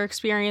about their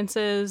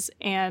experiences?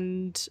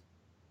 And,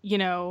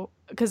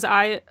 because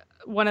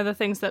one of the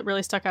things that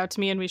really stuck out to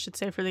me, and we should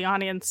say for the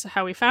audience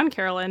how we found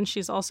Carolyn,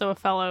 she's also a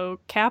fellow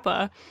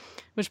Kappa,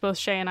 which both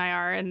Shay and I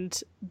are, and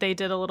they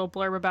did a little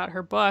blurb about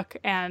her book.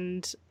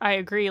 And I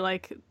agree,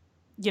 like,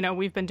 you know,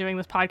 we've been doing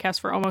this podcast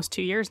for almost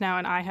 2 years now,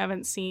 and I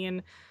haven't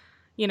seen,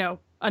 you know,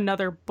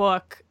 another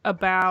book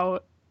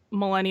about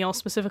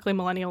specifically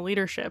millennial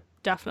leadership,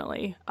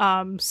 definitely.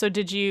 So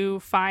did you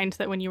find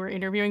that when you were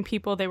interviewing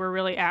people, they were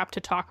really apt to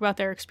talk about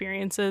their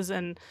experiences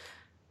and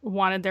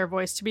wanted their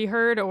voice to be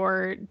heard,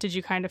 or did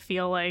you kind of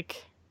feel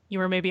like you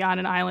were maybe on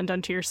an island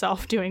unto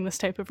yourself doing this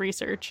type of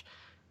research?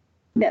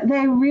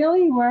 They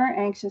really were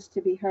anxious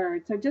to be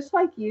heard. So just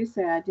like you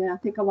said, I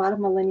think a lot of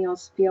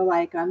millennials feel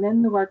like I'm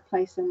in the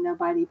workplace and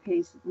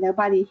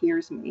nobody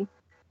hears me.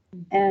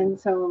 And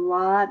so a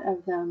lot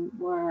of them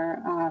were,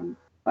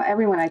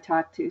 everyone I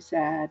talked to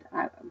said,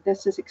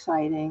 this is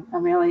exciting.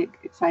 I'm really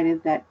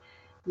excited that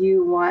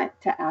you want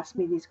to ask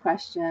me these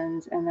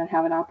questions and then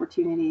have an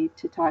opportunity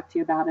to talk to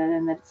you about it,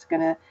 and that it's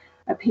going to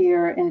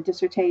appear in a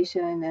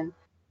dissertation. And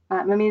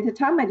at the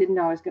time I didn't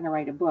know I was going to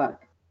write a book.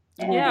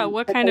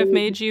 What kind of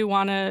made you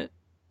want to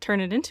turn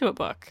it into a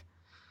book?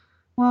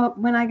 Well,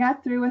 when I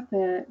got through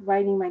with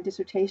writing my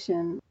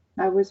dissertation,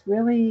 I was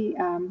really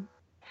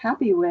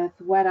happy with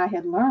what I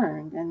had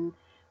learned. And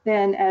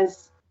then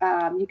as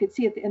you could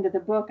see at the end of the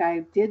book,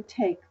 I did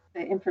take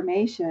the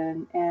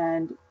information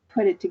and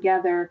put it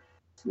together,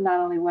 not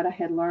only what I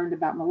had learned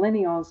about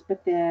millennials,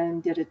 but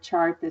then did a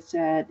chart that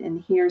said,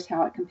 and here's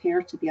how it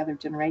compares to the other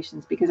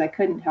generations, because I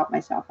couldn't help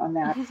myself on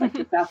that. It's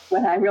like, that's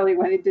what I really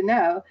wanted to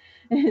know,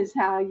 is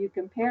how you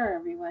compare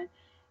everyone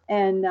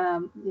and,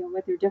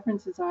 what their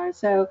differences are.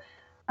 So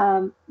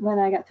when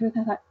I got through it,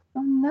 I thought,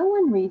 well, no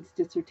one reads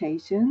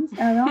dissertations.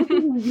 And all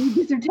people who read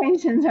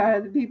dissertations are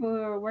the people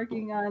who are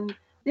working on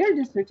their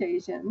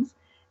dissertations.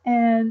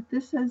 And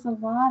this is a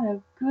lot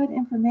of good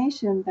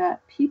information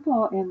that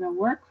people in the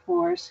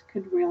workforce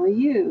could really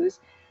use,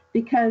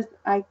 because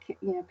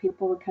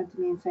people would come to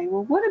me and say,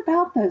 well, what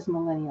about those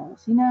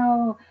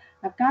millennials?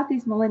 I've got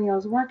these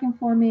millennials working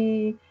for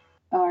me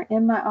or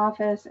in my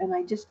office, and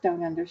I just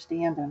don't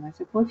understand them. I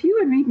said, well, if you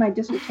would read my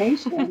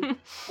dissertation,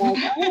 like,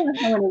 I don't know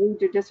if I want to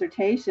read your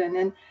dissertation.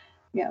 And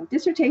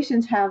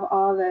dissertations have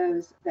all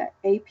the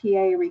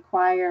APA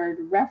required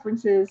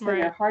references that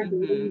are hard to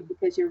read,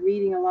 because you're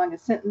reading along a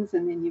sentence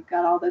and then you've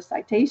got all those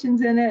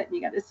citations in it and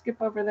you got to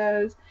skip over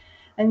those.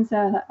 And so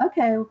I thought,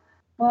 okay,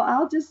 well,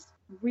 I'll just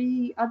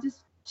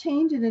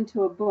change it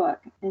into a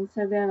book. And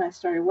so then I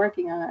started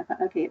working on it. I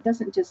thought, okay, it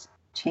doesn't just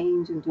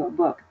change into a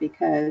book,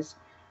 because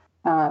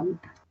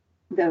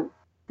the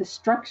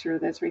structure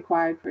that's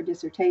required for a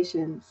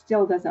dissertation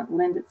still doesn't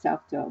lend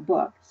itself to a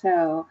book.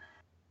 So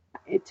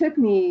it took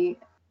me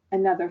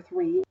another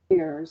 3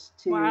 years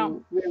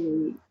to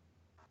really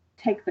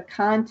take the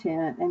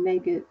content and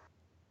make it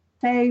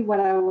say what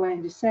I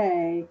wanted to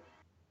say,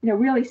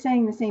 really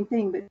saying the same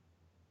thing, but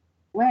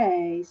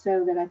way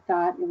so that I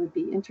thought it would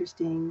be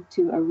interesting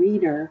to a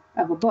reader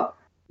of a book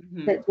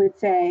that would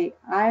say,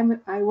 I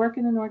work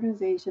in an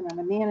organization, I'm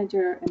a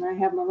manager, and I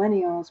have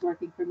millennials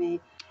working for me,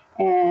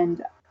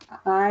 and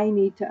I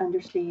need to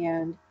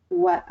understand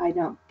what I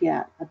don't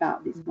get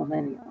about these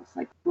millennials,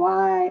 like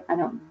why I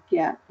don't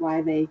get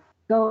why they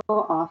go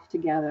off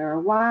together, or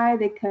why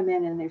they come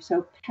in and they're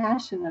so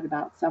passionate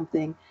about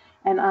something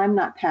and I'm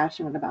not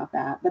passionate about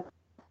that. But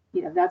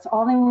that's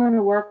all they want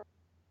to work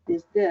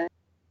is this,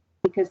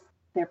 because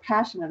they're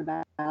passionate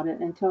about it.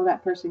 Until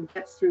that person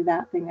gets through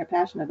that thing they're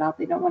passionate about,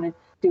 they don't want to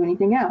do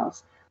anything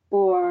else.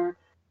 Or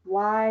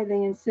why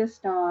they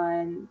insist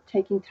on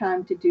taking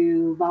time to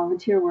do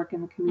volunteer work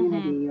in the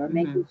community, or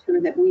making sure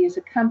that we as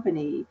a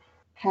company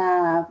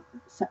have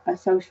a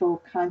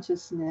social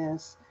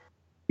consciousness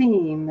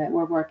theme that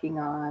we're working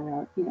on,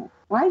 or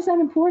why is that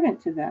important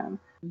to them?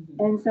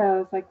 And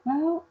so it's like,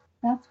 well,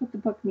 that's what the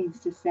book needs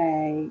to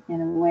say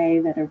in a way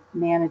that a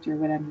manager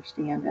would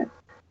understand it.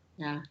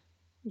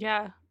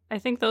 Yeah, I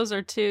think those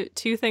are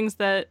two things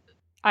that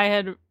I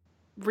had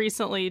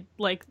recently,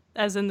 like,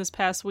 as in this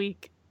past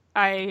week,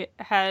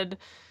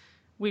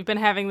 we've been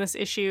having this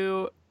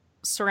issue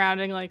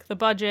surrounding, like, the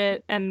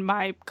budget, and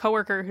my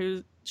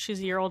coworker, she's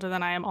a year older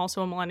than I am,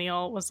 also a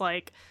millennial, was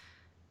like,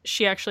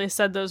 she actually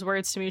said those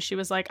words to me. She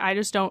was like, I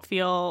just don't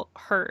feel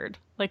heard.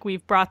 Like,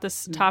 we've brought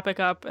this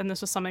topic up, and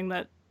this was something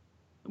that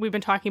we've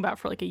been talking about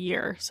for like a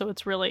year. So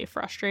it's really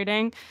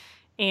frustrating.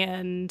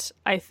 And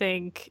I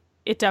think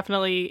it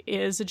definitely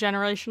is a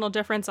generational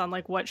difference on,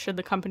 like, what should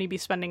the company be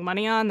spending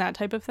money on, that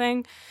type of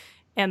thing.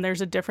 And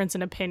there's a difference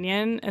in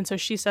opinion. And so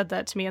she said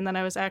that to me. And then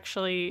I was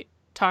actually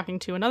talking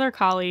to another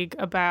colleague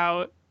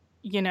about,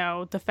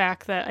 the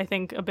fact that I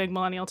think a big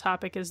millennial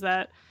topic is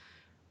that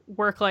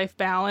work-life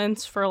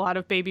balance for a lot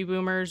of baby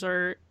boomers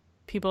or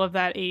people of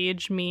that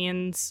age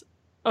means,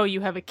 oh,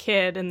 you have a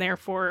kid and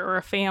therefore, or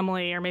a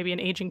family, or maybe an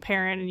aging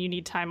parent, and you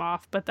need time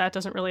off. But that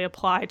doesn't really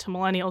apply to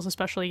millennials,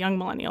 especially young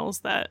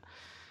millennials that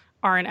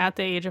aren't at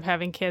the age of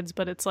having kids.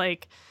 But it's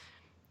like,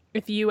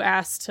 if you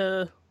ask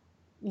to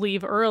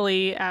leave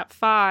early at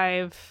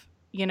 5,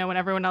 when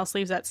everyone else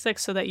leaves at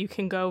 6 so that you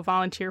can go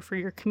volunteer for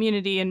your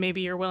community and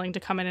maybe you're willing to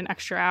come in an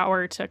extra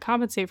hour to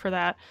compensate for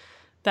that,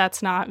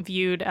 that's not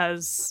viewed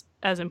as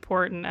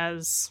important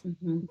as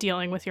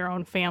dealing with your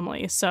own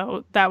family.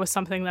 So that was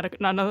something that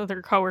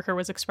another coworker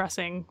was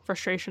expressing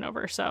frustration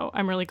over. So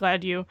I'm really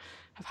glad you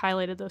have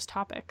highlighted those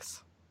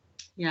topics.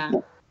 Yeah.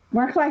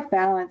 Work-life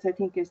balance, I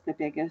think, is the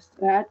biggest.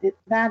 That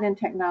and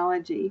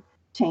technology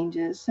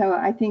changes. So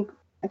I think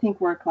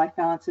work-life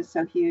balance is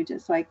so huge.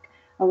 It's like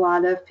a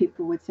lot of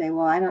people would say,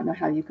 well, I don't know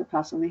how you could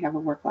possibly have a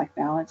work-life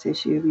balance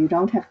issue. You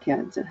don't have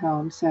kids at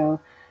home. So,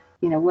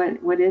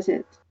 what is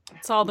it?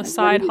 It's all the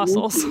side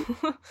hustles.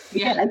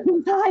 Yeah, it's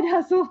a side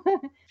hustle. But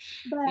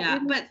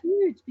it's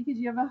huge because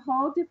you have a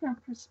whole different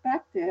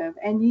perspective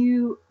and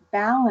you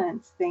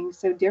balance things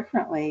so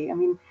differently. I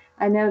mean,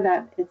 I know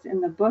that it's in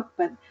the book,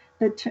 but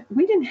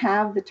we didn't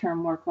have the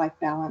term work-life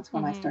balance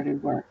when I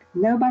started work.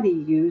 Nobody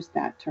used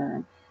that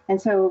term. And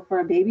so for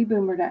a baby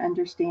boomer to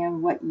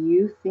understand what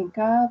you think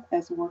of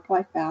as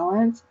work-life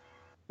balance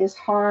is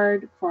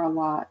hard for a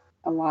lot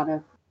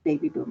of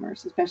baby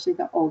boomers, especially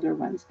the older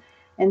ones.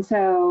 And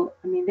so,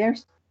 I mean, they're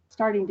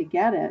starting to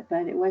get it,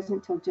 but it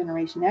wasn't until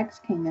Generation X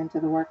came into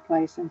the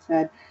workplace and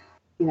said,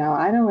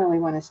 I don't really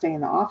want to stay in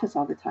the office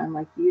all the time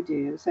like you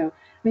do. So, I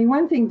mean,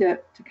 one thing to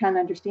kind of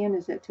understand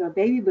is that to a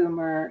baby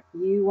boomer,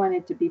 you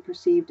wanted to be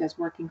perceived as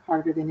working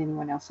harder than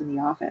anyone else in the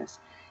office.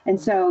 And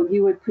so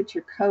you would put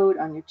your coat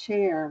on your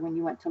chair when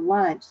you went to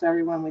lunch so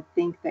everyone would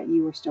think that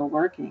you were still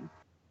working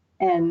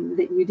and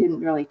that you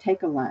didn't really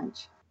take a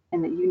lunch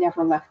and that you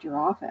never left your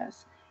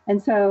office.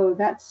 And so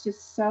that's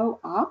just so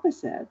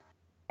opposite.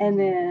 And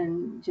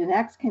then Gen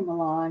X came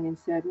along and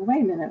said, well,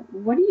 wait a minute,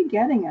 what are you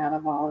getting out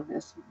of all of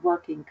this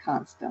working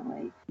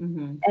constantly?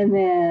 And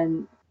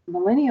then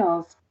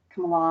millennials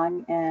come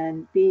along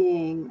and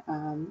being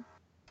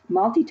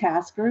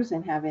multitaskers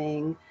and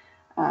having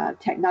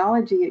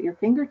technology at your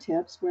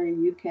fingertips where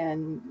you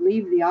can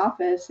leave the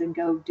office and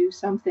go do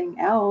something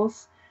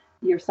else,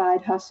 your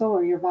side hustle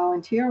or your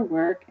volunteer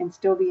work, and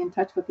still be in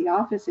touch with the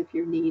office if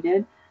you're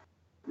needed.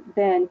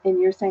 And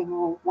you're saying,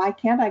 well, why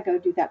can't I go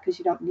do that? Because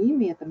you don't need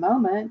me at the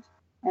moment.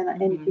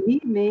 And if you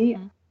need me,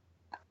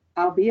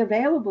 I'll be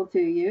available to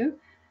you.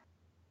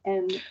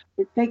 And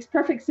it makes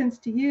perfect sense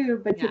to you.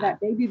 But to that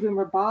baby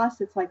boomer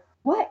boss, it's like,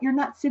 what? You're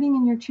not sitting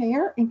in your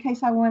chair in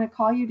case I want to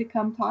call you to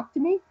come talk to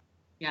me?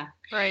 Yeah.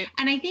 Right.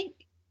 And I think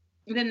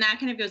then that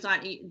kind of goes on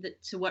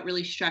to what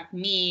really struck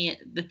me.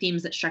 The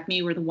themes that struck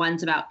me were the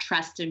ones about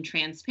trust and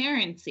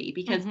transparency,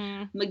 because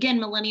again,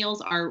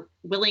 millennials are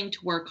willing to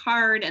work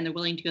hard and they're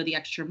willing to go the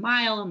extra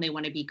mile and they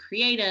want to be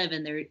creative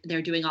and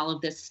they're doing all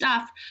of this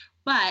stuff.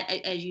 But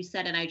as you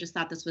said, and I just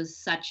thought this was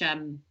such a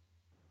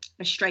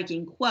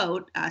striking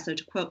quote. So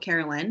to quote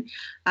Carolyn,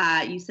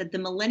 you said, the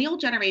millennial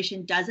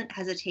generation doesn't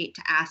hesitate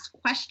to ask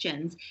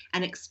questions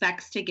and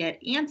expects to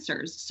get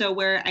answers. So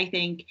where I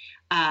think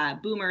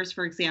boomers,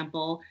 for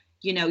example,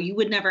 you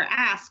would never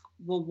ask,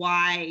 well,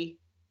 why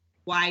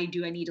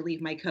do I need to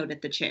leave my coat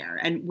at the chair?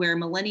 And where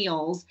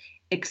millennials,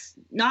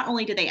 not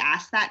only do they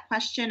ask that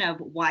question of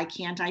why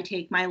can't I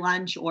take my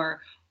lunch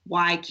or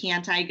why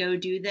can't I go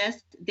do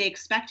this, they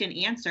expect an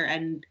answer.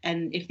 And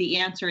if the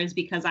answer is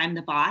because I'm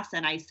the boss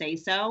and I say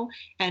so,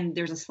 and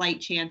there's a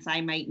slight chance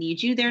I might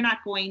need you, they're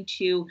not going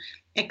to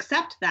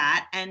accept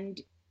that. And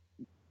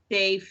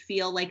they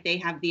feel like they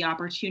have the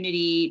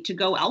opportunity to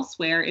go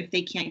elsewhere if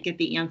they can't get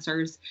the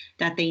answers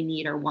that they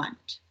need or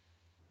want.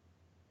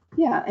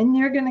 Yeah, and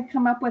you're going to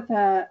come up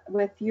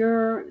with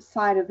your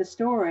side of the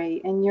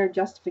story and your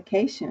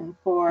justification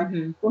for,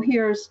 well,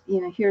 here's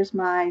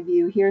my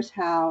view, here's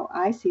how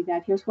I see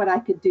that, here's what I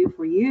could do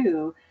for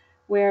you.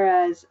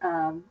 Whereas,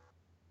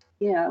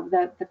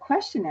 the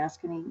question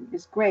asking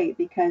is great,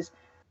 because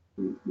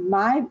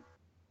my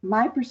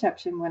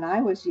perception when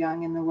I was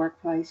young in the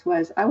workplace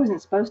was I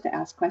wasn't supposed to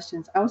ask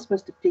questions. I was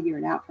supposed to figure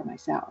it out for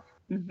myself.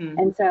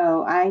 And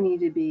so I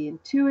needed to be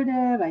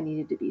intuitive. I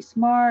needed to be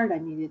smart. I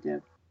needed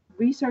to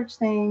research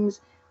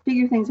things,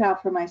 figure things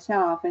out for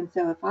myself. And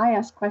so if I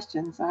asked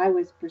questions, I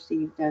was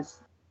perceived as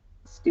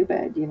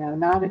stupid,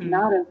 not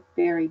a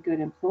very good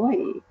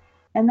employee.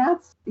 And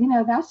that's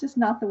just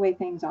not the way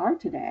things are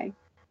today.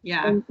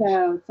 Yeah. And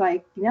so it's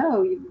like,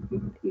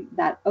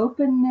 that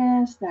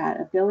openness, that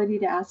ability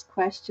to ask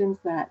questions,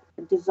 that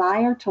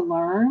desire to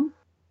learn,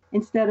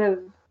 instead of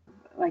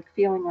like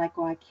feeling like,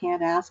 well, I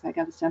can't ask, I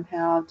got to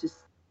somehow just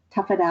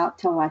tough it out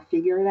till I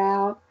figure it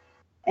out.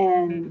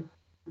 And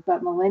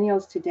but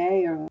millennials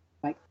today are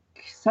like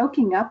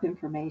soaking up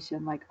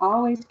information, like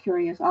always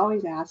curious,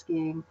 always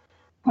asking,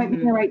 point me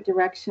in the right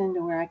direction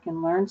to where I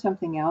can learn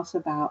something else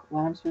about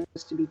what I'm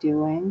supposed to be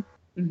doing.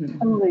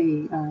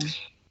 Totally.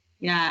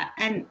 Yeah.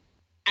 And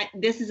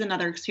this is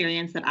another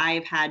experience that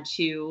I've had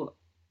to,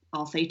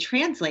 I'll say,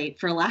 translate,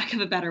 for lack of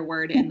a better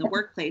word, in the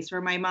workplace,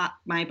 where my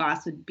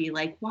boss would be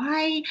like,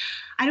 why?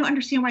 I don't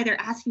understand why they're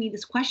asking me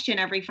this question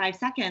every 5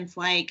 seconds.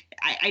 Like,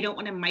 I don't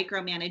want to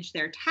micromanage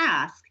their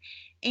task.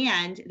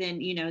 And then,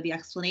 the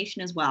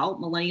explanation as well,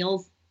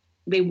 millennials,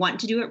 they want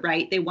to do it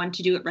right. They want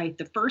to do it right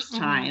the first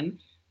time.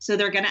 So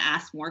they're going to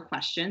ask more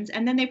questions,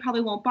 and then they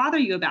probably won't bother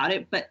you about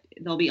it, but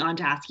they'll be on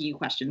to asking you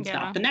questions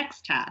about the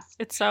next task.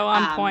 It's so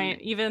on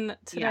point. Even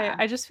today, yeah.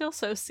 I just feel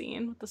so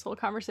seen with this whole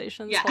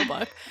conversation, this whole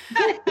book.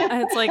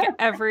 And it's like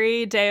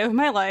every day of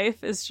my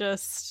life is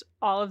just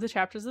all of the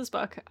chapters of this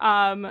book.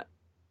 I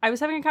was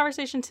having a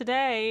conversation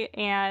today,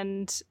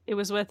 and it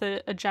was with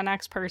a Gen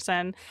X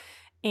person,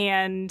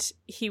 and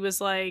he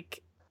was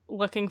like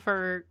looking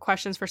for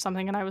questions for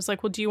something, and I was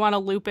like, well, do you want to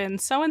loop in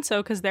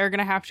so-and-so, because they're going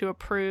to have to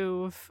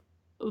approve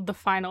the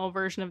final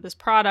version of this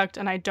product,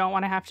 and I don't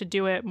want to have to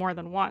do it more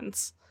than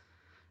once.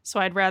 So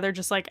I'd rather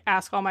just like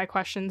ask all my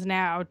questions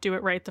now, do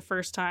it right the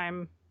first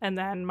time, and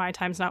then my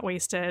time's not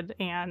wasted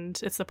and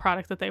it's the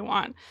product that they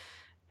want.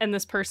 And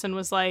this person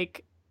was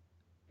like,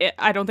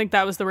 I don't think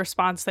that was the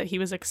response that he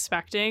was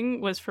expecting,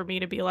 was for me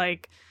to be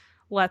like,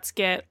 let's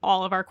get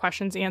all of our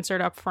questions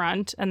answered up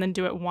front and then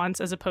do it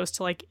once, as opposed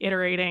to like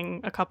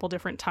iterating a couple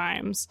different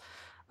times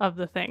of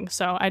the thing.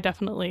 So I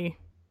definitely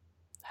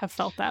have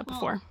felt that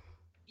before.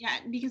 Yeah,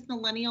 because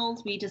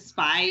millennials, we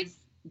despise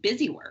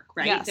busy work,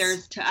 right? Yes.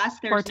 There's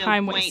or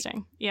time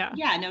wasting. Yeah,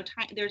 no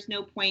time. There's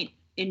no point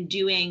in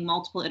doing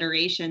multiple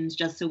iterations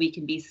just so we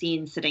can be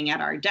seen sitting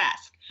at our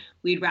desk.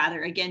 We'd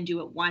rather, again,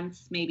 do it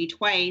once, maybe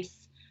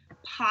twice,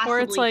 possibly or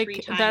it's like 3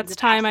 times. That's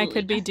time I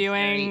could be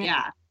doing.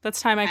 Yeah,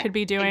 that's time I could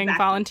be doing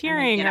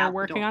volunteering or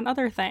working on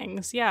other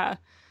things. Yeah,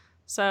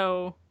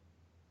 so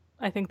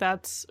I think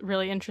that's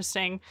really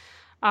interesting.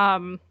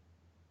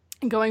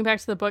 Going back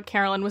to the book,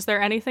 Carolyn, was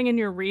there anything in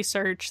your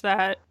research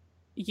that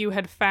you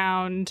had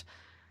found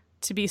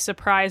to be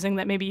surprising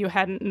that maybe you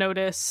hadn't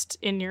noticed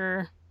in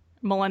your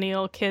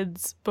millennial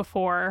kids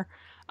before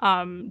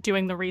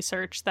doing the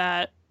research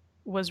that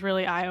was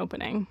really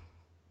eye-opening?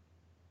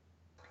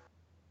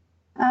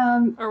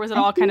 Or was it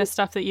all kind of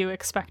stuff that you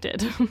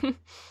expected?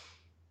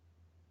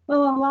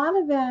 Well, a lot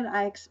of it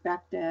I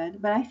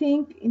expected, but I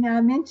think, I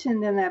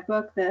mentioned in that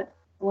book that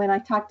when I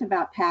talked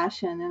about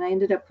passion, and I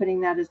ended up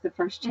putting that as the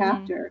first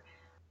chapter,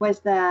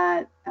 was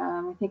that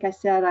I think I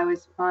said I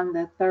was on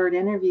the 3rd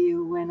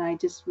interview when I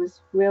just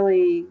was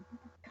really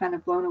kind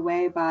of blown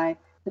away by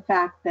the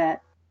fact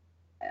that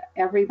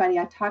everybody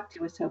I talked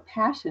to was so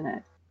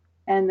passionate,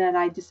 and that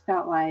I just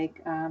felt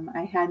like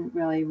I hadn't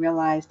really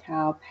realized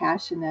how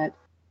passionate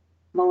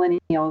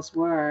millennials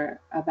were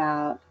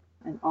about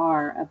and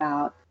are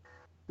about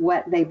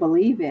what they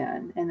believe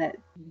in, and that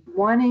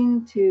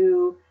wanting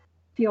to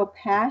feel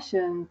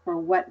passion for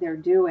what they're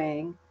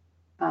doing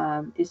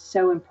is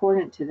so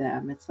important to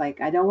them. It's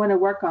like, I don't want to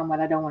work on what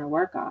I don't want to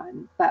work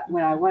on, but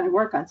when I want to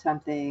work on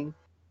something,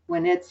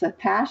 when it's a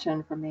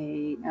passion for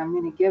me, I'm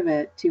going to give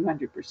it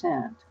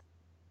 200%.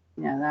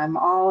 I'm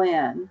all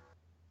in.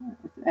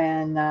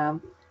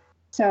 And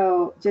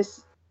so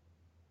just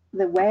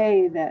the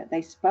way that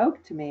they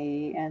spoke to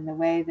me and the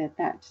way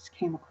that just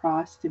came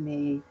across to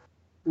me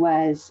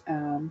was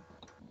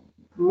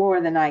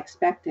more than I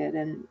expected.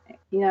 And,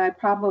 I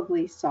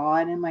probably saw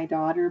it in my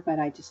daughter, but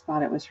I just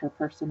thought it was her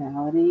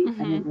personality.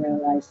 I didn't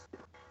realize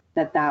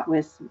that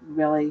was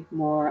really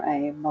more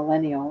a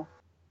millennial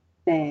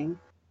thing.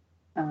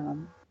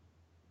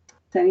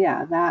 So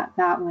yeah,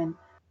 that one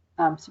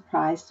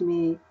surprised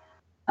me.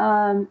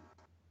 And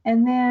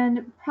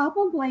then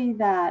probably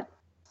that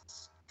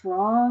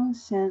strong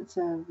sense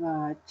of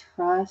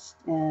trust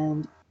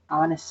and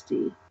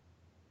honesty.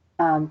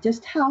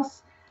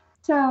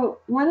 So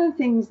one of the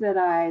things that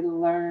I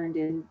learned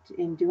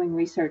in doing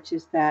research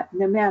is that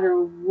no matter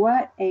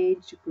what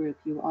age group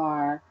you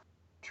are,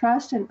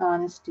 trust and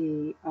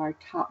honesty are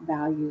top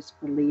values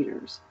for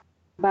leaders.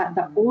 But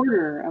the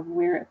order of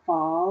where it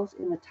falls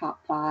in the top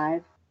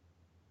 5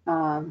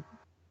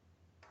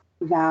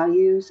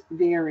 values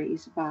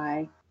varies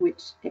by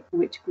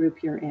which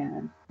group you're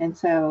in. And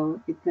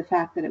so the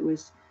fact that it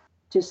was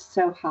just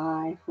so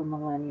high for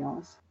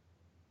millennials.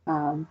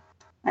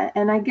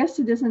 And I guess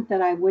it isn't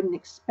that I wouldn't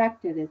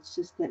expect it. It's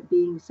just that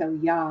being so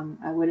young,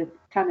 I would have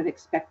kind of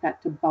expect that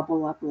to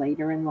bubble up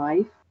later in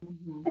life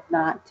and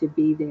not to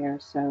be there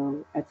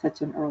so at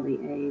such an early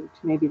age.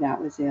 Maybe that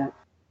was it.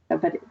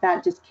 But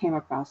that just came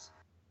across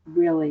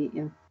really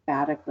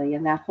emphatically.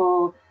 And that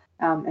whole,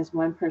 as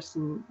one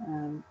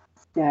person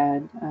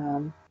said,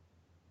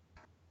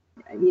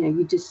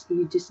 you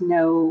just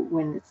know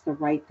when it's the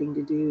right thing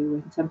to do.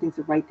 When something's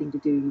the right thing to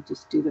do, you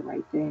just do the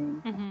right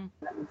thing.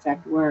 Not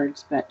exact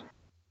words, but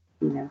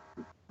you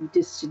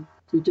just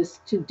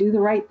should do the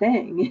right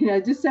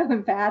thing. Just so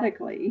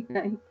emphatically.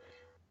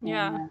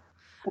 Yeah,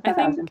 I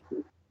think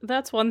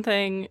that's one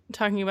thing,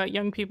 talking about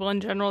young people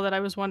in general, that I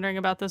was wondering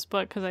about this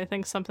book, because I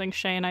think something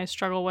Shay and I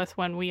struggle with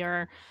when we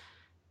are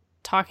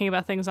talking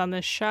about things on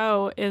this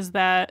show is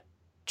that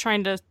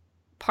trying to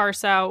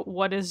parse out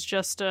what is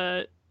just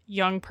a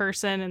young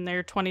person in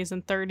their 20s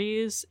and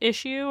 30s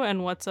issue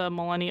and what's a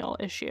millennial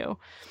issue.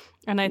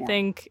 And I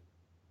think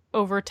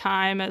over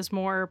time, as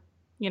more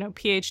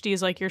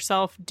PhDs like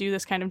yourself do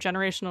this kind of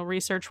generational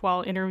research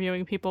while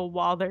interviewing people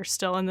while they're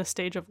still in this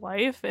stage of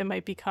life, it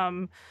might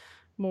become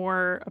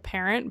more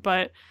apparent.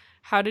 But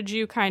how did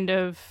you kind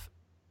of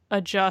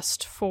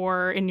adjust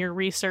for in your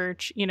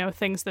research,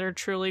 things that are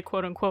truly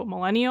quote unquote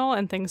millennial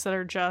and things that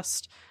are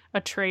just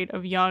a trait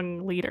of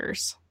young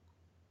leaders?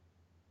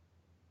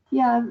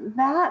 Yeah,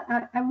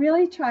 I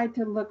really tried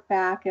to look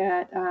back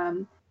at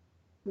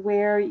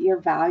where your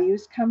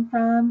values come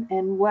from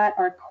and what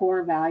are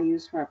core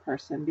values for a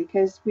person,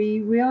 because we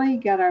really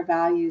get our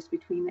values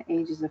between the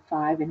ages of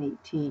 5 and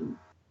 18.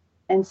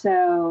 And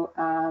so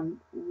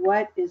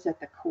what is at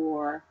the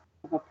core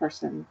of a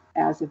person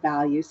as a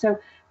value? So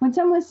when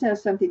someone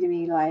says something to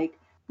me like,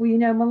 well,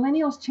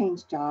 millennials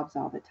change jobs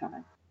all the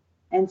time.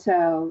 And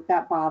so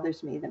that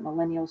bothers me that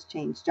millennials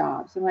change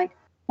jobs. I'm like,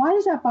 why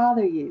does that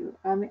bother you?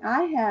 I mean,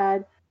 I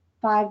had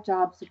 5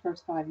 jobs the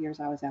first 5 years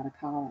I was out of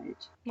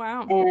college.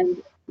 Wow.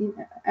 And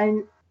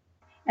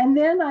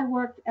then I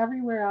worked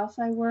everywhere else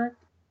I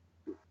worked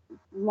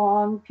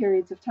long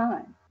periods of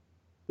time,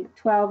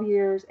 12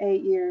 years,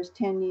 8 years,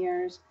 10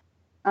 years.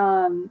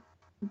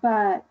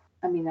 But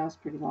I mean, that was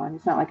pretty long.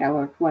 It's not like I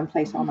worked one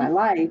place all my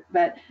life,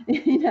 but,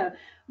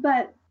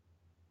 but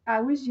I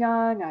was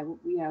young. I,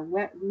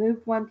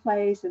 moved one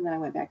place, and then I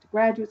went back to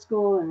graduate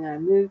school, and then I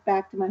moved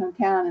back to my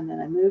hometown, and then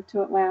I moved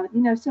to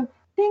Atlanta. So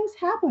things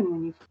happen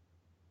when you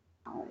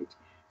college.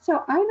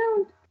 So I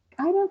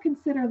don't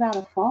consider that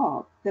a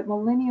fault that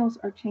millennials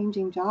are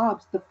changing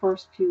jobs the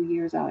first few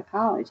years out of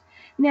college.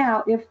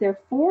 Now, if they're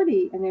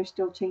 40 and they're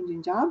still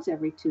changing jobs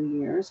every 2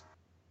 years,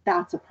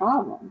 that's a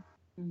problem.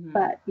 Mm-hmm.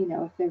 But,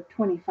 if they're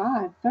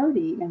 25,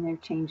 30 and they're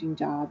changing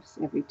jobs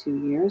every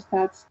 2 years,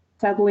 that's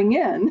settling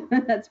in.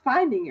 That's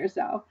finding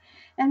yourself.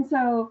 And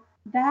so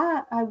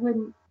that I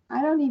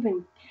don't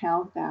even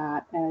count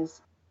that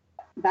as,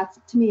 that's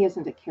to me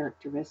isn't a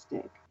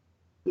characteristic.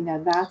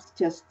 That's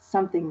just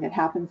something that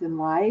happens in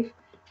life.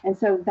 And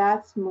so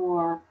that's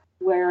more,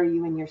 where are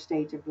you in your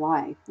stage of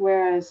life?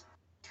 Whereas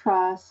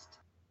trust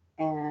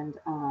and,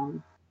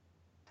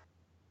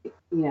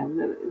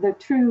 the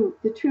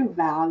true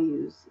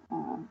values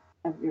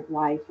of your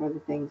life are the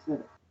things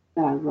that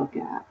I look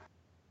at.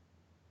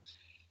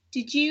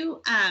 Did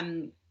you,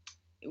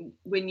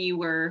 when you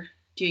were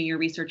doing your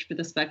research for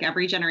this book,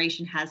 every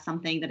generation has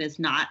something that is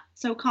not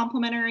so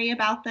complimentary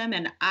about them.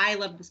 And I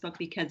love this book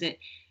because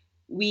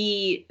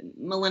we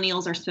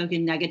millennials are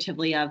spoken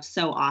negatively of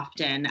so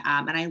often.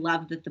 And I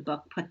love that the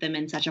book put them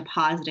in such a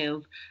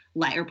positive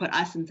light, or put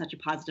us in such a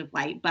positive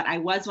light. But I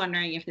was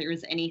wondering if there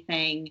was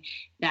anything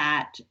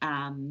that,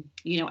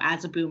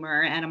 as a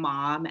boomer and a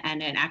mom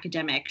and an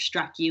academic,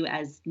 struck you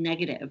as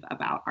negative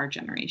about our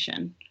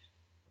generation.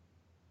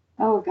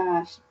 Oh,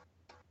 gosh.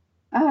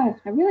 I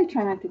really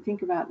try not to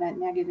think about that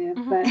negative,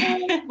 but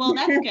well,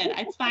 that's good.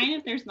 It's fine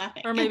if there's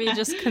nothing. Or maybe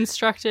just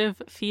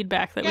constructive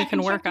feedback that we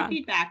can work on.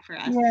 Feedback for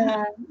us.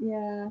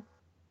 Yeah.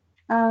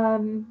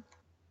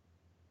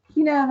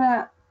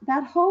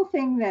 That whole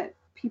thing that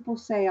people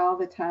say all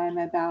the time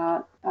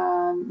about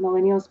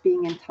millennials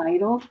being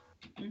entitled,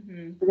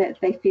 mm-hmm. that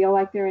they feel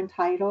like they're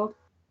entitled.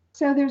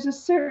 So there's a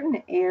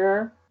certain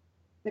air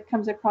that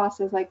comes across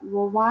as like,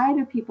 well, why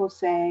do people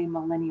say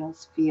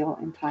millennials feel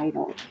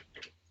entitled?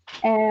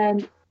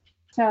 And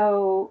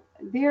so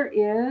there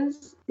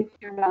is, if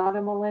you're not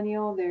a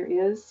millennial, there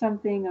is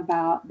something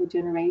about the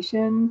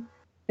generation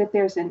that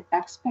there's an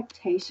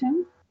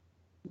expectation.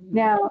 Mm-hmm.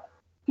 Now,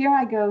 here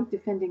I go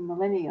defending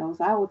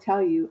millennials. I will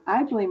tell you,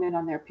 I blame it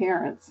on their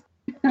parents.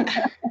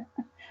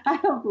 I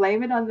don't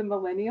blame it on the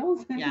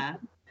millennials. Yeah.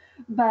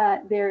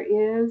 But there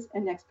is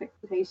an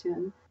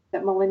expectation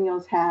that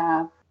millennials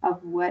have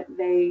of where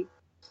they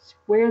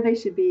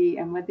should be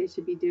and what they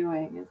should be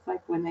doing. It's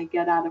like when they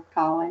get out of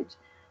college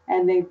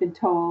and they've been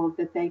told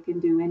that they can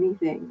do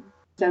anything.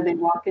 So they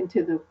walk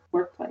into the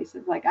workplace.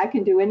 It's like, I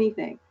can do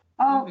anything.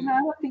 Oh, mm-hmm. No,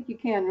 I don't think you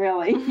can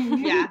really.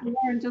 Yeah. You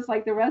learn just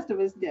like the rest of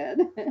us did.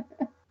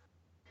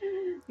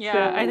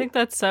 Yeah, so, I think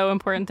that's so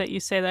important that you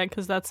say that,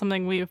 because that's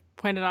something we've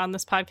pointed out on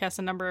this podcast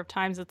a number of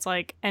times. It's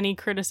like any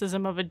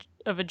criticism of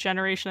a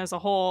generation as a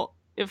whole,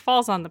 it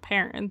falls on the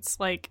parents.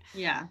 Like,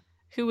 yeah,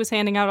 who was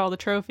handing out all the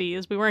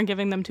trophies? We weren't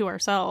giving them to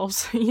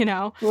ourselves,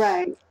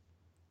 Right.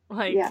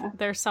 Like,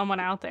 there's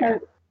someone out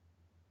there.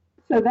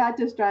 So that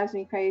just drives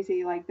me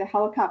crazy. Like the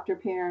helicopter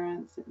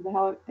parents,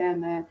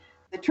 and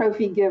the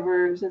trophy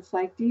givers. It's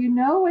like, do you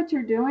know what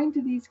you're doing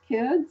to these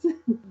kids?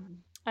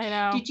 I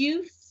know. Did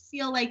you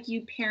feel like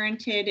you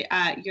parented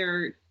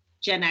your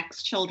Gen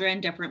X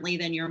children differently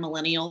than your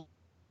millennial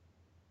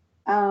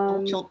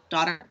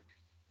daughter?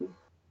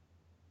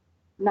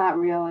 Not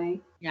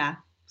really. Yeah.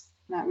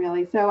 Not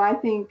really. So I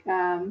think,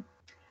 I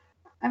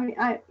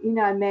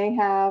may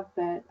have,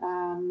 but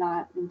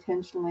not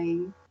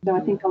intentionally. So I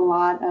think a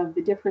lot of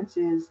the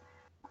differences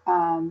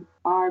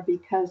are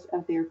because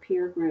of their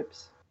peer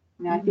groups.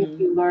 I think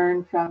you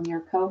learn from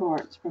your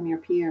cohorts, from your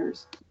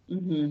peers,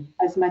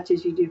 as much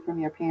as you do from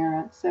your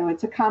parents. So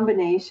it's a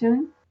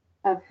combination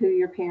of who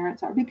your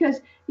parents are,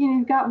 because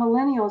you've got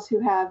millennials who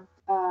have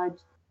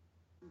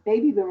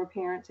baby boomer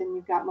parents, and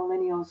you've got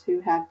millennials who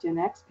have Gen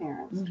X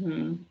parents,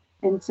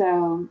 and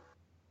so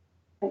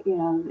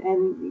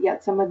and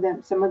yet some of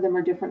them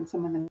are different.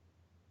 Some of them,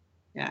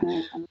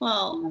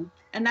 well,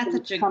 and that's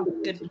such a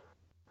good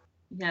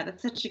Yeah,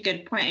 that's such a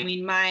good point. I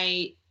mean,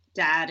 my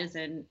dad is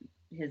in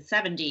his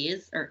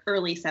 70s or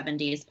early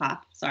 70s,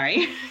 Pop,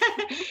 sorry.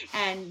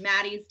 And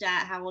Maddie's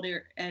dad, how old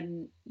are,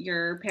 and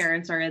your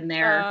parents are in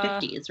their Uh,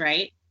 50s,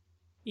 right?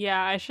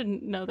 yeah, I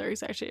shouldn't know their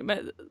exact age,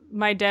 but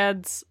my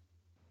dad's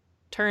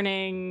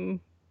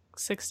turning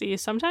 60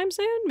 sometime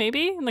soon,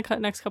 maybe in the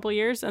next couple of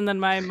years, and then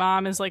my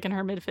mom is like in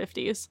her mid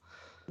 50s.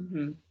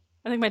 Hmm.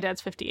 I think my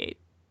dad's 58.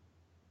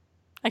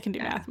 I can do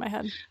Yeah. math in my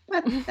head.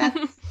 But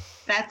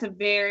that's a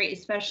very,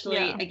 especially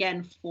Yeah.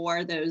 again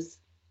for those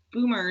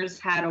boomers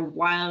had a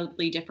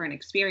wildly different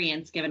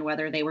experience given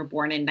whether they were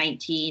born in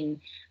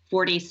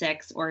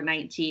 1946 or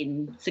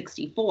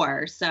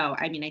 1964. So,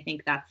 I mean, I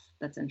think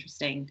that's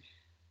interesting.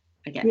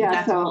 Again, but Yeah,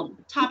 that's a so whole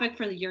topic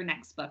for your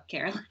next book,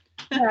 Carolyn.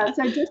 yeah,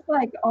 so just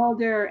like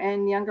older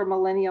and younger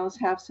millennials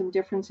have some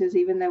differences,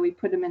 even though we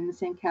put them in the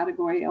same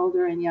category,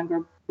 older and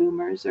younger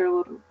boomers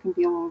are can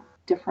be a little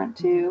different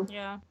too.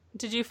 Yeah.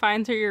 Did you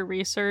find through your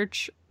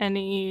research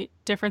any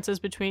differences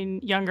between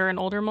younger and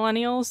older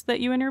millennials that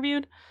you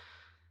interviewed?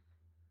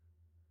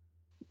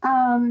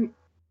 Um,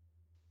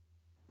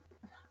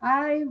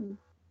 I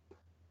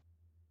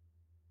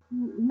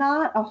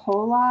not a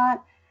whole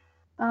lot.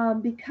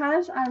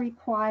 Because I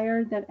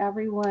required that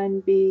everyone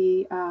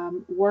be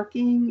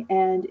working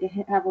and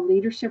have a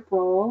leadership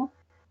role,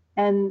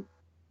 and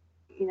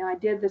I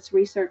did this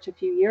research a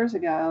few years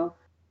ago.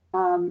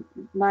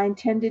 Mine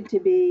tended to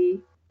be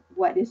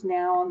what is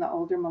now on the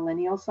older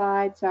millennial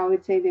side, so I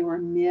would say they were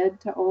mid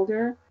to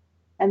older,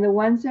 and the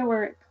ones that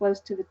were close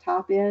to the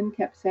top end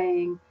kept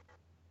saying,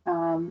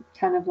 kind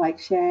of like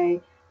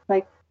Shay,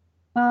 like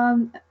I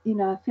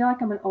feel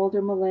like I'm an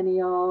older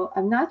millennial.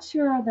 I'm not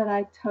sure that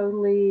I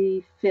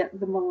totally fit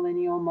the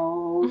millennial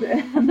mold,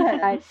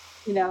 but I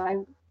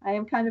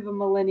am kind of a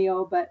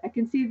millennial, but I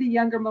can see the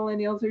younger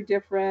millennials are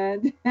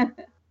different,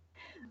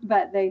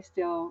 but they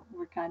still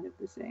were kind of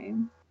the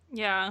same.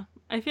 Yeah.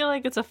 I feel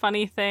like it's a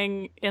funny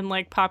thing in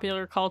like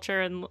popular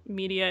culture and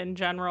media in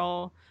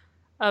general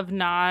of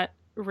not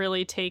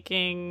really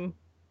taking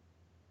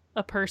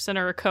a person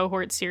or a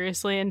cohort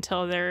seriously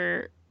until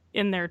they're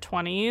in their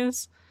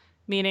 20s,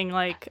 meaning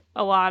like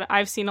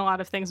I've seen a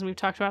lot of things, and we've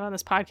talked about on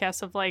this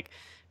podcast, of like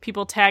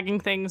people tagging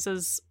things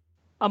as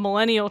a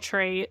millennial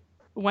trait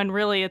when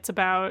really it's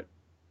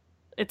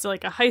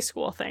like a high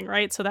school thing,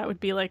 right? So that would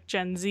be like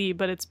Gen Z,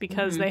 but it's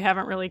because they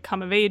haven't really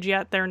come of age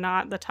yet. They're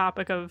not the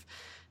topic of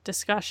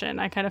discussion.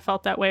 I kind of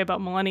felt that way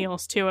about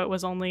millennials too. It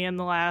was only in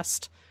the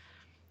last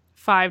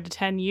 5 to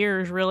 10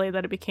 years really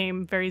that it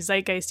became very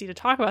zeitgeisty to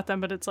talk about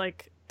them, but it's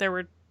like there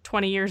were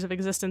 20 years of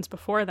existence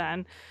before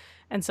then.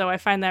 And so I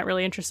find that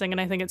really interesting, and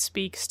I think it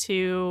speaks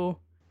to,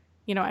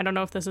 I don't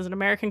know if this is an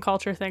American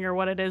culture thing or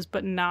what it is,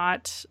 but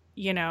not,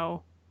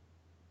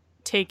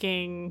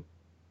 taking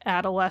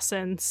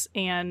adolescence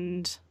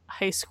and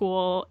high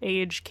school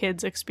age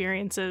kids'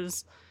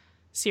 experiences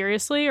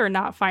seriously, or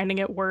not finding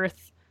it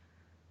worth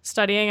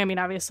studying. I mean,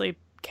 obviously,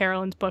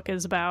 Carolyn's book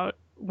is about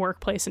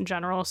workplace in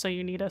general, so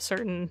you need a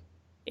certain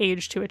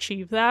age to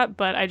achieve that,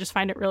 but I just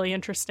find it really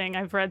interesting.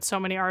 I've read so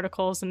many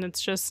articles, and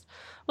it's just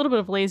a little bit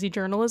of lazy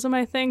journalism,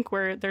 I think,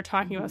 where they're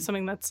talking about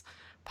something that's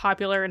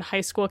popular in high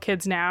school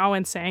kids now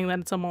and saying that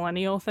it's a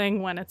millennial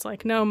thing, when it's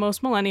like, no,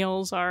 most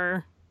millennials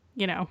are,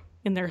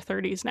 in their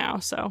 30s now.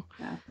 So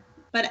yeah.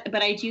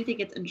 But I do think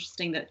it's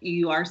interesting that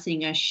you are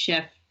seeing a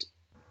shift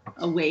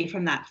away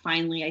from that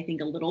finally, I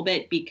think, a little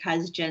bit,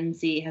 because Gen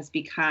Z has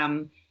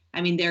become, I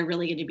mean, they're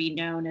really going to be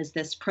known as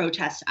this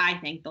protest. I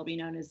think they'll be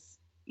known as,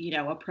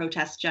 a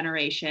protest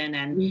generation,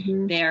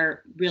 and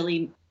they're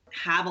really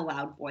have a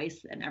loud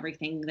voice and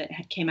everything that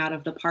came out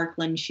of the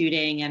Parkland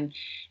shooting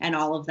and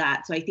all of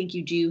that. So I think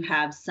you do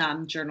have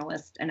some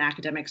journalists and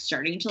academics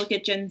starting to look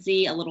at Gen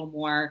Z a little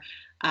more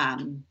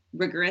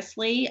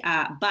rigorously.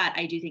 But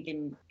I do think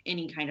in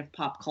any kind of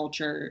pop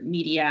culture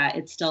media,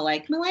 it's still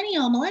like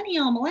millennial.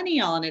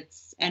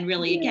 And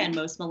really, again,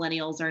 most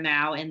millennials are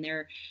now in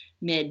their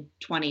mid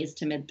 20s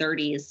to mid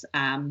 30s,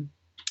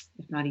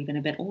 if not even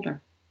a bit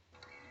older.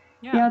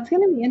 Yeah, it's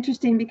going to be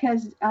interesting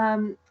because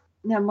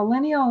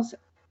millennials,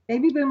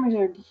 baby boomers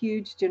are a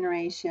huge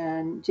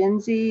generation. Gen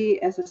Z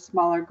is a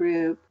smaller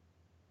group.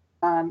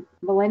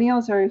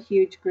 Millennials are a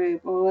huge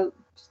group. Well,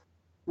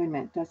 wait a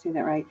minute, did I say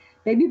that right?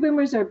 Baby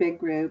boomers are a big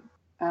group.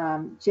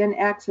 Gen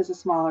X is a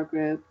smaller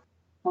group.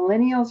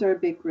 Millennials are a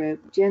big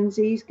group. Gen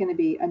Z is going to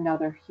be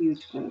another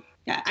huge group.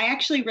 Yeah, I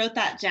actually wrote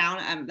that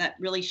down. That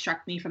really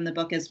struck me from the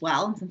book as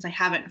well. And since I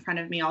have it in front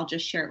of me, I'll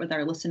just share it with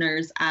our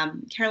listeners.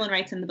 Carolyn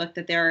writes in the book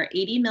that there are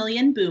 80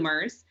 million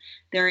boomers,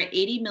 there are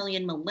 80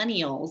 million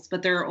millennials,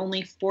 but there are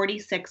only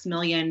 46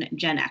 million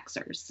Gen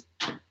Xers.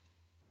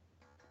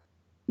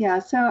 Yeah,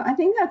 so I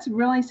think that's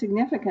really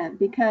significant,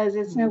 because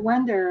it's no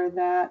wonder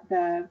that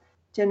the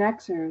Gen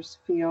Xers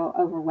feel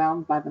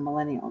overwhelmed by the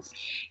millennials.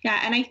 Yeah,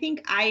 and I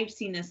think I've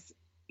seen this,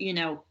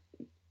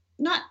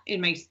 not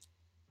in my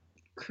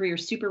career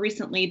super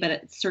recently, but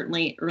it's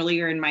certainly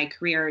earlier in my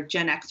career,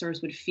 Gen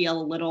Xers would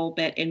feel a little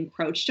bit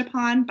encroached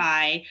upon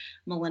by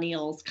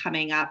millennials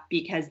coming up,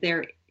 because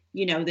they're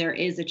there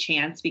is a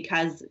chance,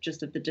 because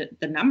just of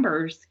the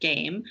numbers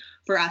game,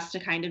 for us to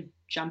kind of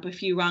jump a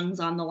few rungs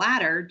on the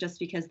ladder just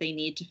because they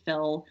need to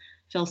fill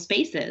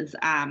spaces.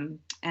 And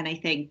I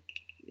think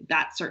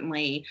that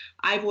certainly,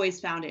 I've always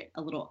found it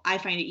I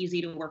find it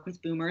easy to work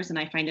with boomers, and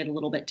I find it a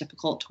little bit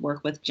difficult to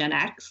work with Gen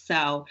X.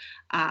 So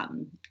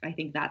I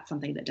think that's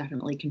something that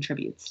definitely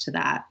contributes to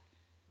that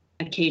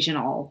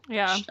occasional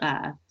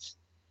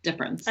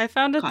difference. I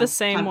found it the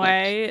same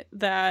way,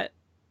 that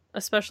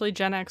especially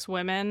Gen X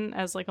women,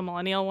 as like a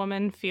millennial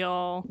woman,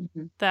 feel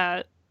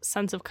that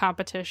sense of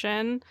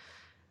competition.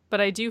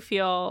 But I do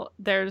feel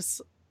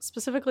there's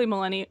specifically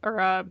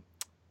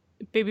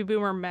baby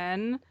boomer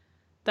men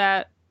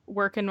that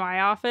work in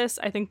my office.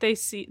 I think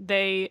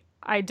they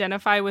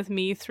identify with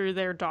me through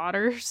their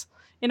daughters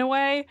in a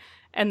way,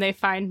 and they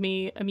find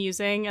me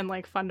amusing and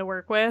like fun to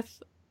work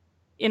with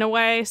in a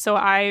way. So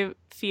I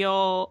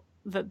feel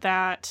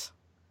that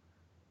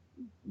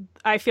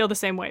I feel the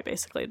same way,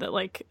 basically, that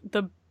like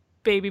the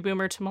baby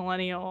boomer to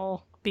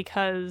millennial,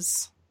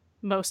 because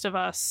most of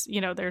us,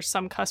 there's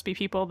some cuspy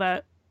people,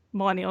 that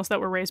millennials that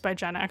were raised by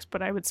Gen X,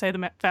 but I would say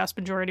the vast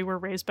majority were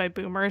raised by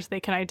boomers. They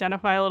can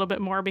identify a little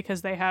bit more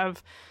because they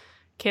have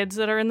kids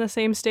that are in the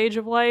same stage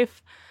of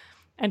life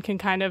and can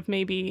kind of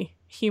maybe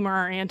humor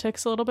our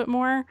antics a little bit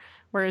more.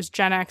 Whereas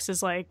Gen X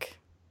is like,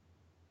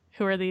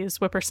 who are these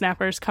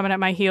whippersnappers coming at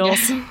my heels?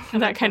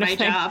 That kind of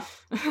thing.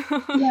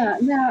 Yeah,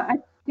 no, I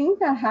think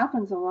that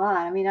happens a lot.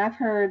 I mean, I've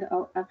heard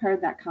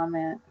that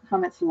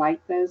comments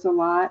like those a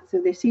lot.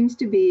 So there seems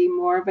to be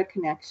more of a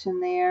connection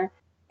there.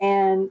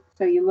 And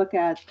so you look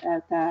at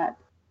that,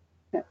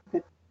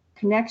 the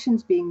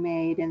connections being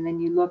made, and then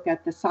you look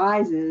at the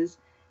sizes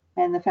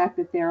and the fact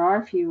that there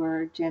are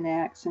fewer Gen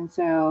X. And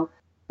so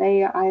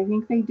I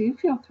think they do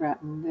feel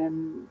threatened,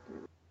 and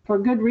for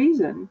good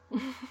reason.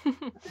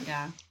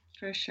 Yeah,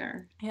 for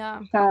sure.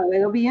 Yeah. So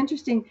it'll be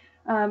interesting.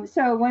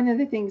 So one of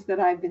the things that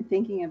I've been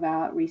thinking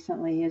about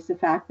recently is the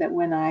fact that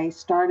when I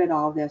started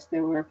all this,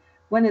 the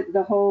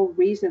whole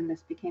reason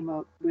this became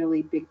a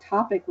really big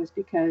topic was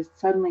because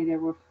suddenly there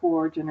were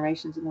 4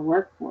 generations in the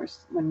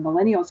workforce when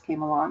millennials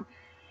came along.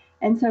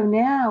 And so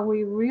now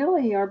we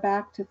really are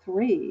back to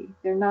 3.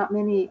 There are not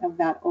many of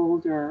that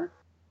older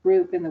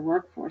group in the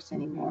workforce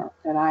anymore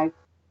that I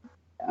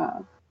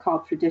call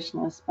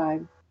traditionalists, by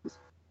just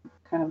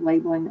kind of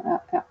labeling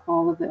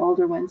all of the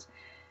older ones.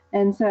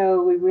 And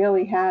so we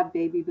really have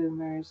baby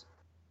boomers,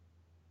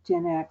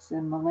 Gen X,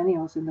 and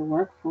millennials in the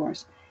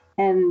workforce.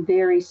 And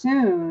very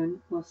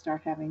soon we'll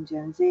start having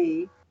Gen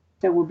Z.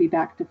 So we'll be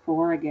back to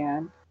 4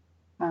 again.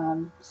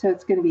 So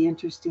it's going to be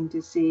interesting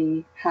to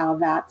see how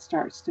that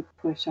starts to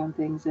push on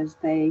things as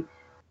they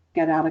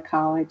get out of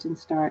college and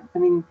start. I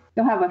mean,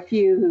 you'll have a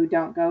few who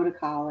don't go to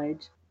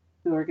college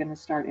who are going to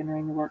start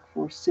entering the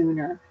workforce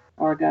sooner,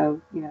 or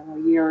go, a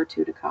year or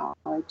 2 to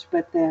college.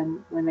 But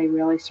then when they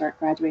really start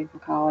graduating from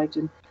college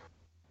and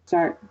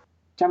start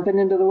jumping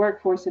into the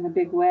workforce in a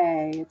big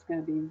way, it's going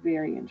to be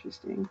very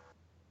interesting.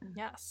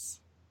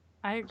 Yes,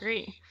 I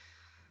agree.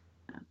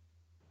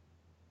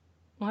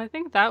 Well, I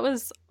think that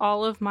was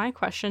all of my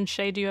questions.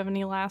 Shay, do you have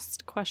any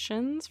last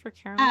questions for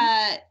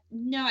Carolyn?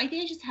 No, I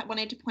think I just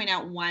wanted to point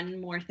out one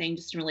more thing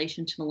just in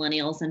relation to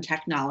millennials and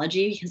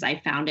technology, because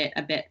I found it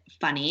a bit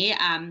funny.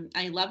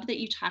 I loved that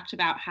you talked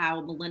about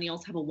how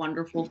millennials have a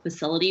wonderful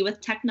facility with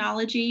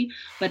technology,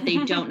 but they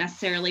don't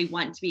necessarily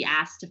want to be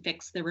asked to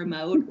fix the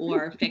remote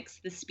or fix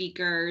the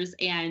speakers.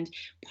 And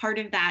part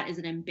of that is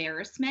an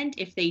embarrassment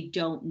if they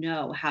don't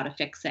know how to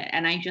fix it.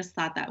 And I just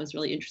thought that was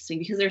really interesting,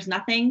 because there's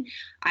nothing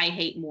I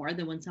hate more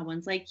than when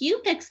someone's like,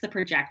 you fix the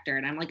projector.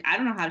 And I'm like, I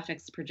don't know how to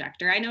fix the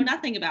projector. I know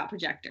nothing about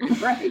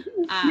projectors. Right.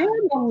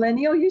 You're a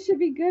millennial. You should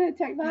be good at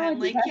technology. I'm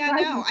like,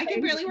 I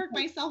can barely work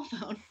my cell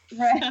phone.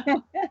 Right.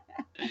 So.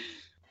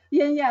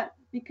 Yeah.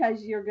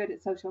 Because you're good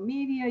at social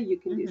media. You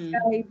can do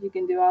Skype. You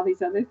can do all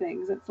these other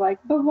things. It's like,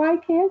 but why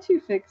can't you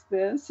fix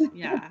this?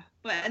 Yeah.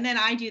 And then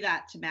I do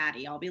that to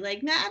Maddie. I'll be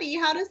like, Maddie,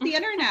 how does the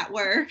internet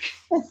work?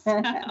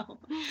 So,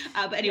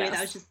 but anyway,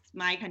 That was just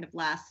my kind of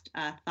last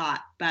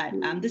thought. But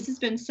this has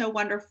been so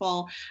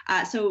wonderful.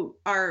 So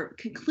our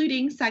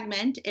concluding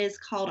segment is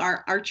called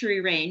our archery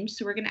range.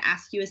 So we're going to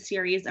ask you a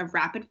series of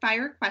rapid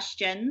fire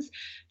questions.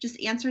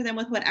 Just answer them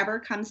with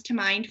whatever comes to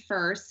mind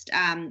first.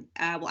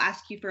 We'll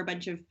ask you for a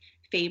bunch of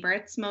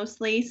favorites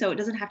mostly. So it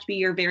doesn't have to be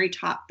your very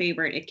top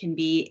favorite. It can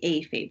be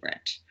a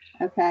favorite.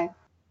 Okay.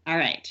 All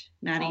right.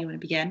 Maddie, you want to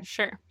begin?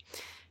 Sure.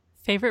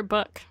 Favorite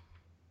book?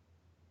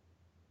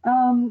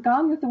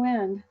 Gone with the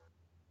Wind.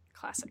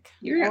 Classic.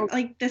 You're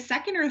like the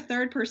second or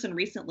third person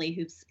recently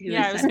who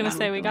yeah, I was going to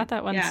say we got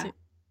that one as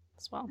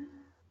well.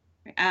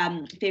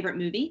 Favorite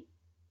movie?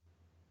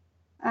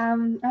 I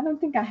don't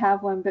think I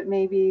have one, but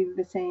maybe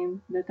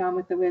the Gone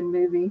with the Wind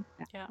movie.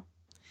 Yeah.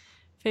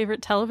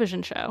 Favorite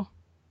television show?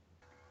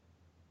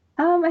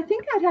 I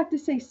think I'd have to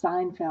say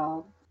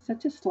Seinfeld.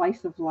 Such a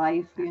slice of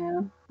life,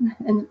 and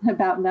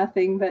about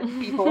nothing but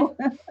people.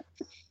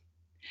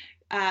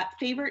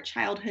 Favorite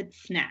childhood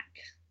snack?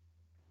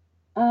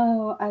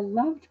 Oh, I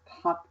loved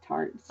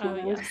Pop-Tarts when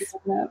I was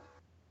growing up.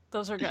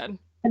 Those are good.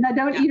 And I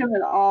don't eat them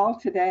at all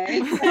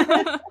today.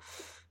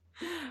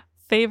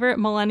 Favorite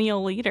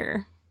millennial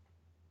leader?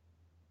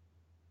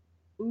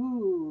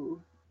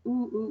 Ooh.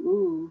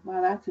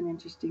 Wow, that's an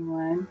interesting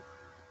one.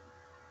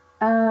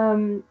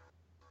 I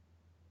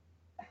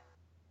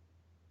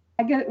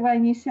get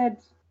when you said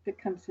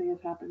that comes to the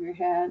top of your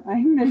head.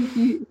 I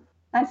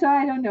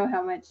don't know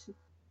how much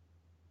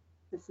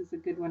this is a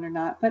good one or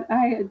not, but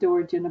I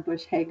adore Jenna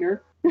Bush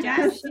Hager.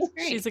 Yes, she's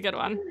great. She's a good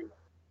one.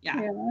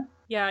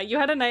 Yeah, you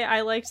had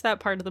I liked that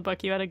part of the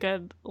book. You had a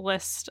good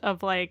list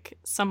of like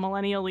some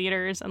millennial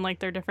leaders and like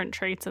their different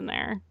traits in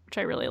there, which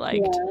I really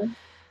liked.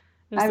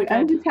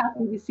 I'm just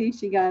happy to see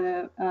she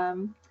got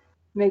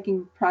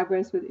making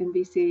progress with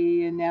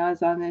NBC and now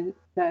is on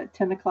the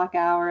 10 o'clock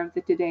hour of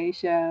the Today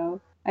Show.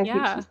 I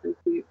think she's so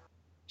cute.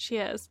 She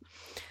is.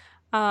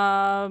 What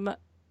am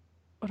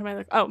I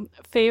looking? Oh,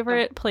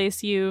 favorite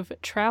place you've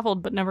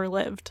traveled but never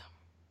lived?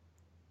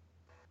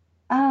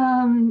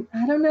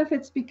 I don't know if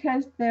it's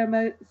because they're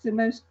my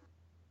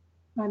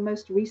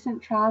most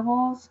recent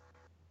travels,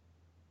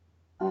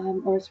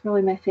 or it's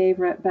really my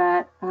favorite,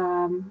 but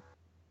a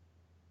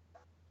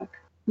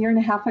year and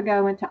a half ago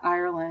I went to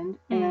Ireland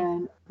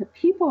and the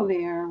people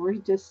there were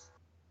just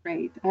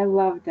great. I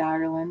loved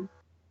Ireland.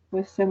 It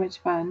was so much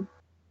fun.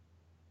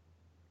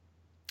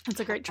 That's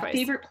a great choice.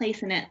 Favorite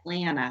place in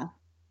Atlanta?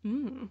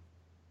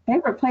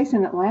 Favorite place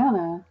in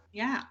Atlanta?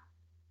 Yeah.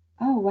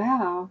 Oh,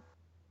 wow.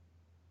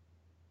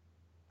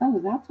 Oh,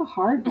 that's a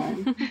hard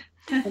one.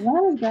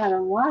 Atlanta's got a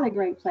lot of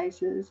great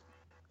places.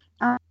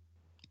 Wow.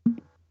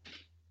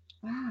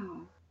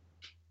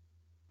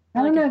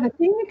 I don't know. The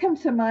thing that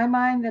comes to my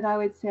mind that I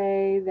would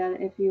say that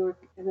if you were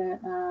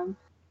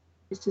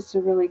it's just a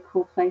really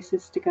cool place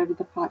is to go to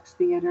the Fox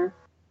Theater.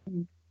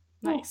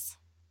 Nice.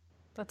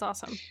 That's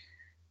awesome.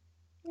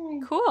 Yay.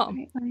 Cool.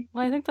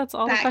 Well, I think that's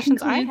all the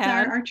questions I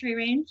had. Our archery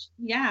range.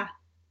 Yeah.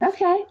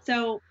 Okay.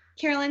 So,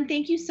 Carolyn,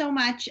 thank you so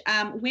much.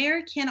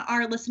 Where can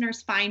our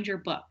listeners find your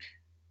book?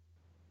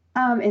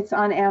 It's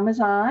on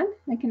Amazon.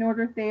 They can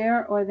order it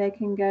there, or they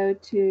can go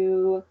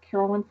to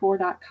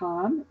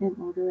carolyn4.com and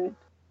order it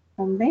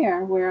from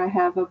there, where I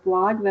have a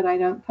blog that I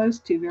don't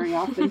post to very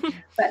often,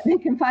 but they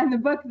can find the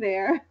book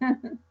there.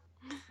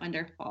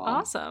 Wonderful.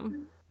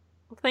 Awesome.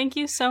 Well, thank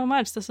you so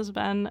much. This has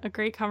been a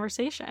great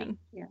conversation.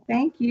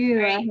 Thank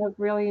you. Right. I have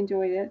really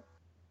enjoyed it.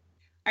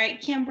 All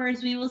right,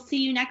 campers, we will see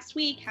you next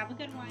week. Have a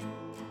good one.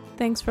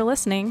 Thanks for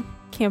listening.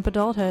 Camp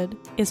Adulthood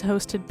is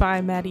hosted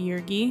by Maddie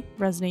Yergi,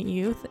 Resident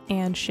Youth,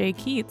 and Shay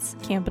Keats,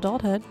 Camp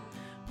Adulthood.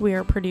 We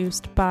are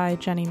produced by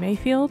Jenny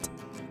Mayfield,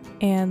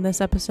 and this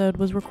episode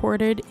was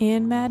recorded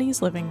in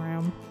Maddie's living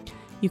room.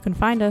 You can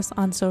find us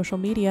on social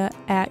media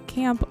at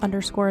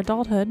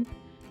camp_adulthood.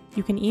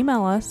 You can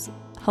email us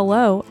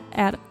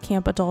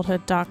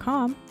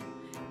hello@campadulthood.com,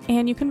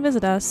 and you can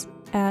visit us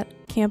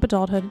at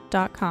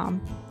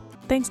campadulthood.com.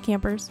 Thanks,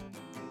 campers.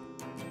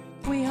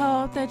 We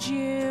hope that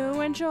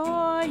you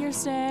enjoy your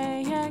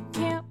stay at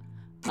Camp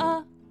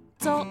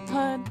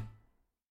Adulthood.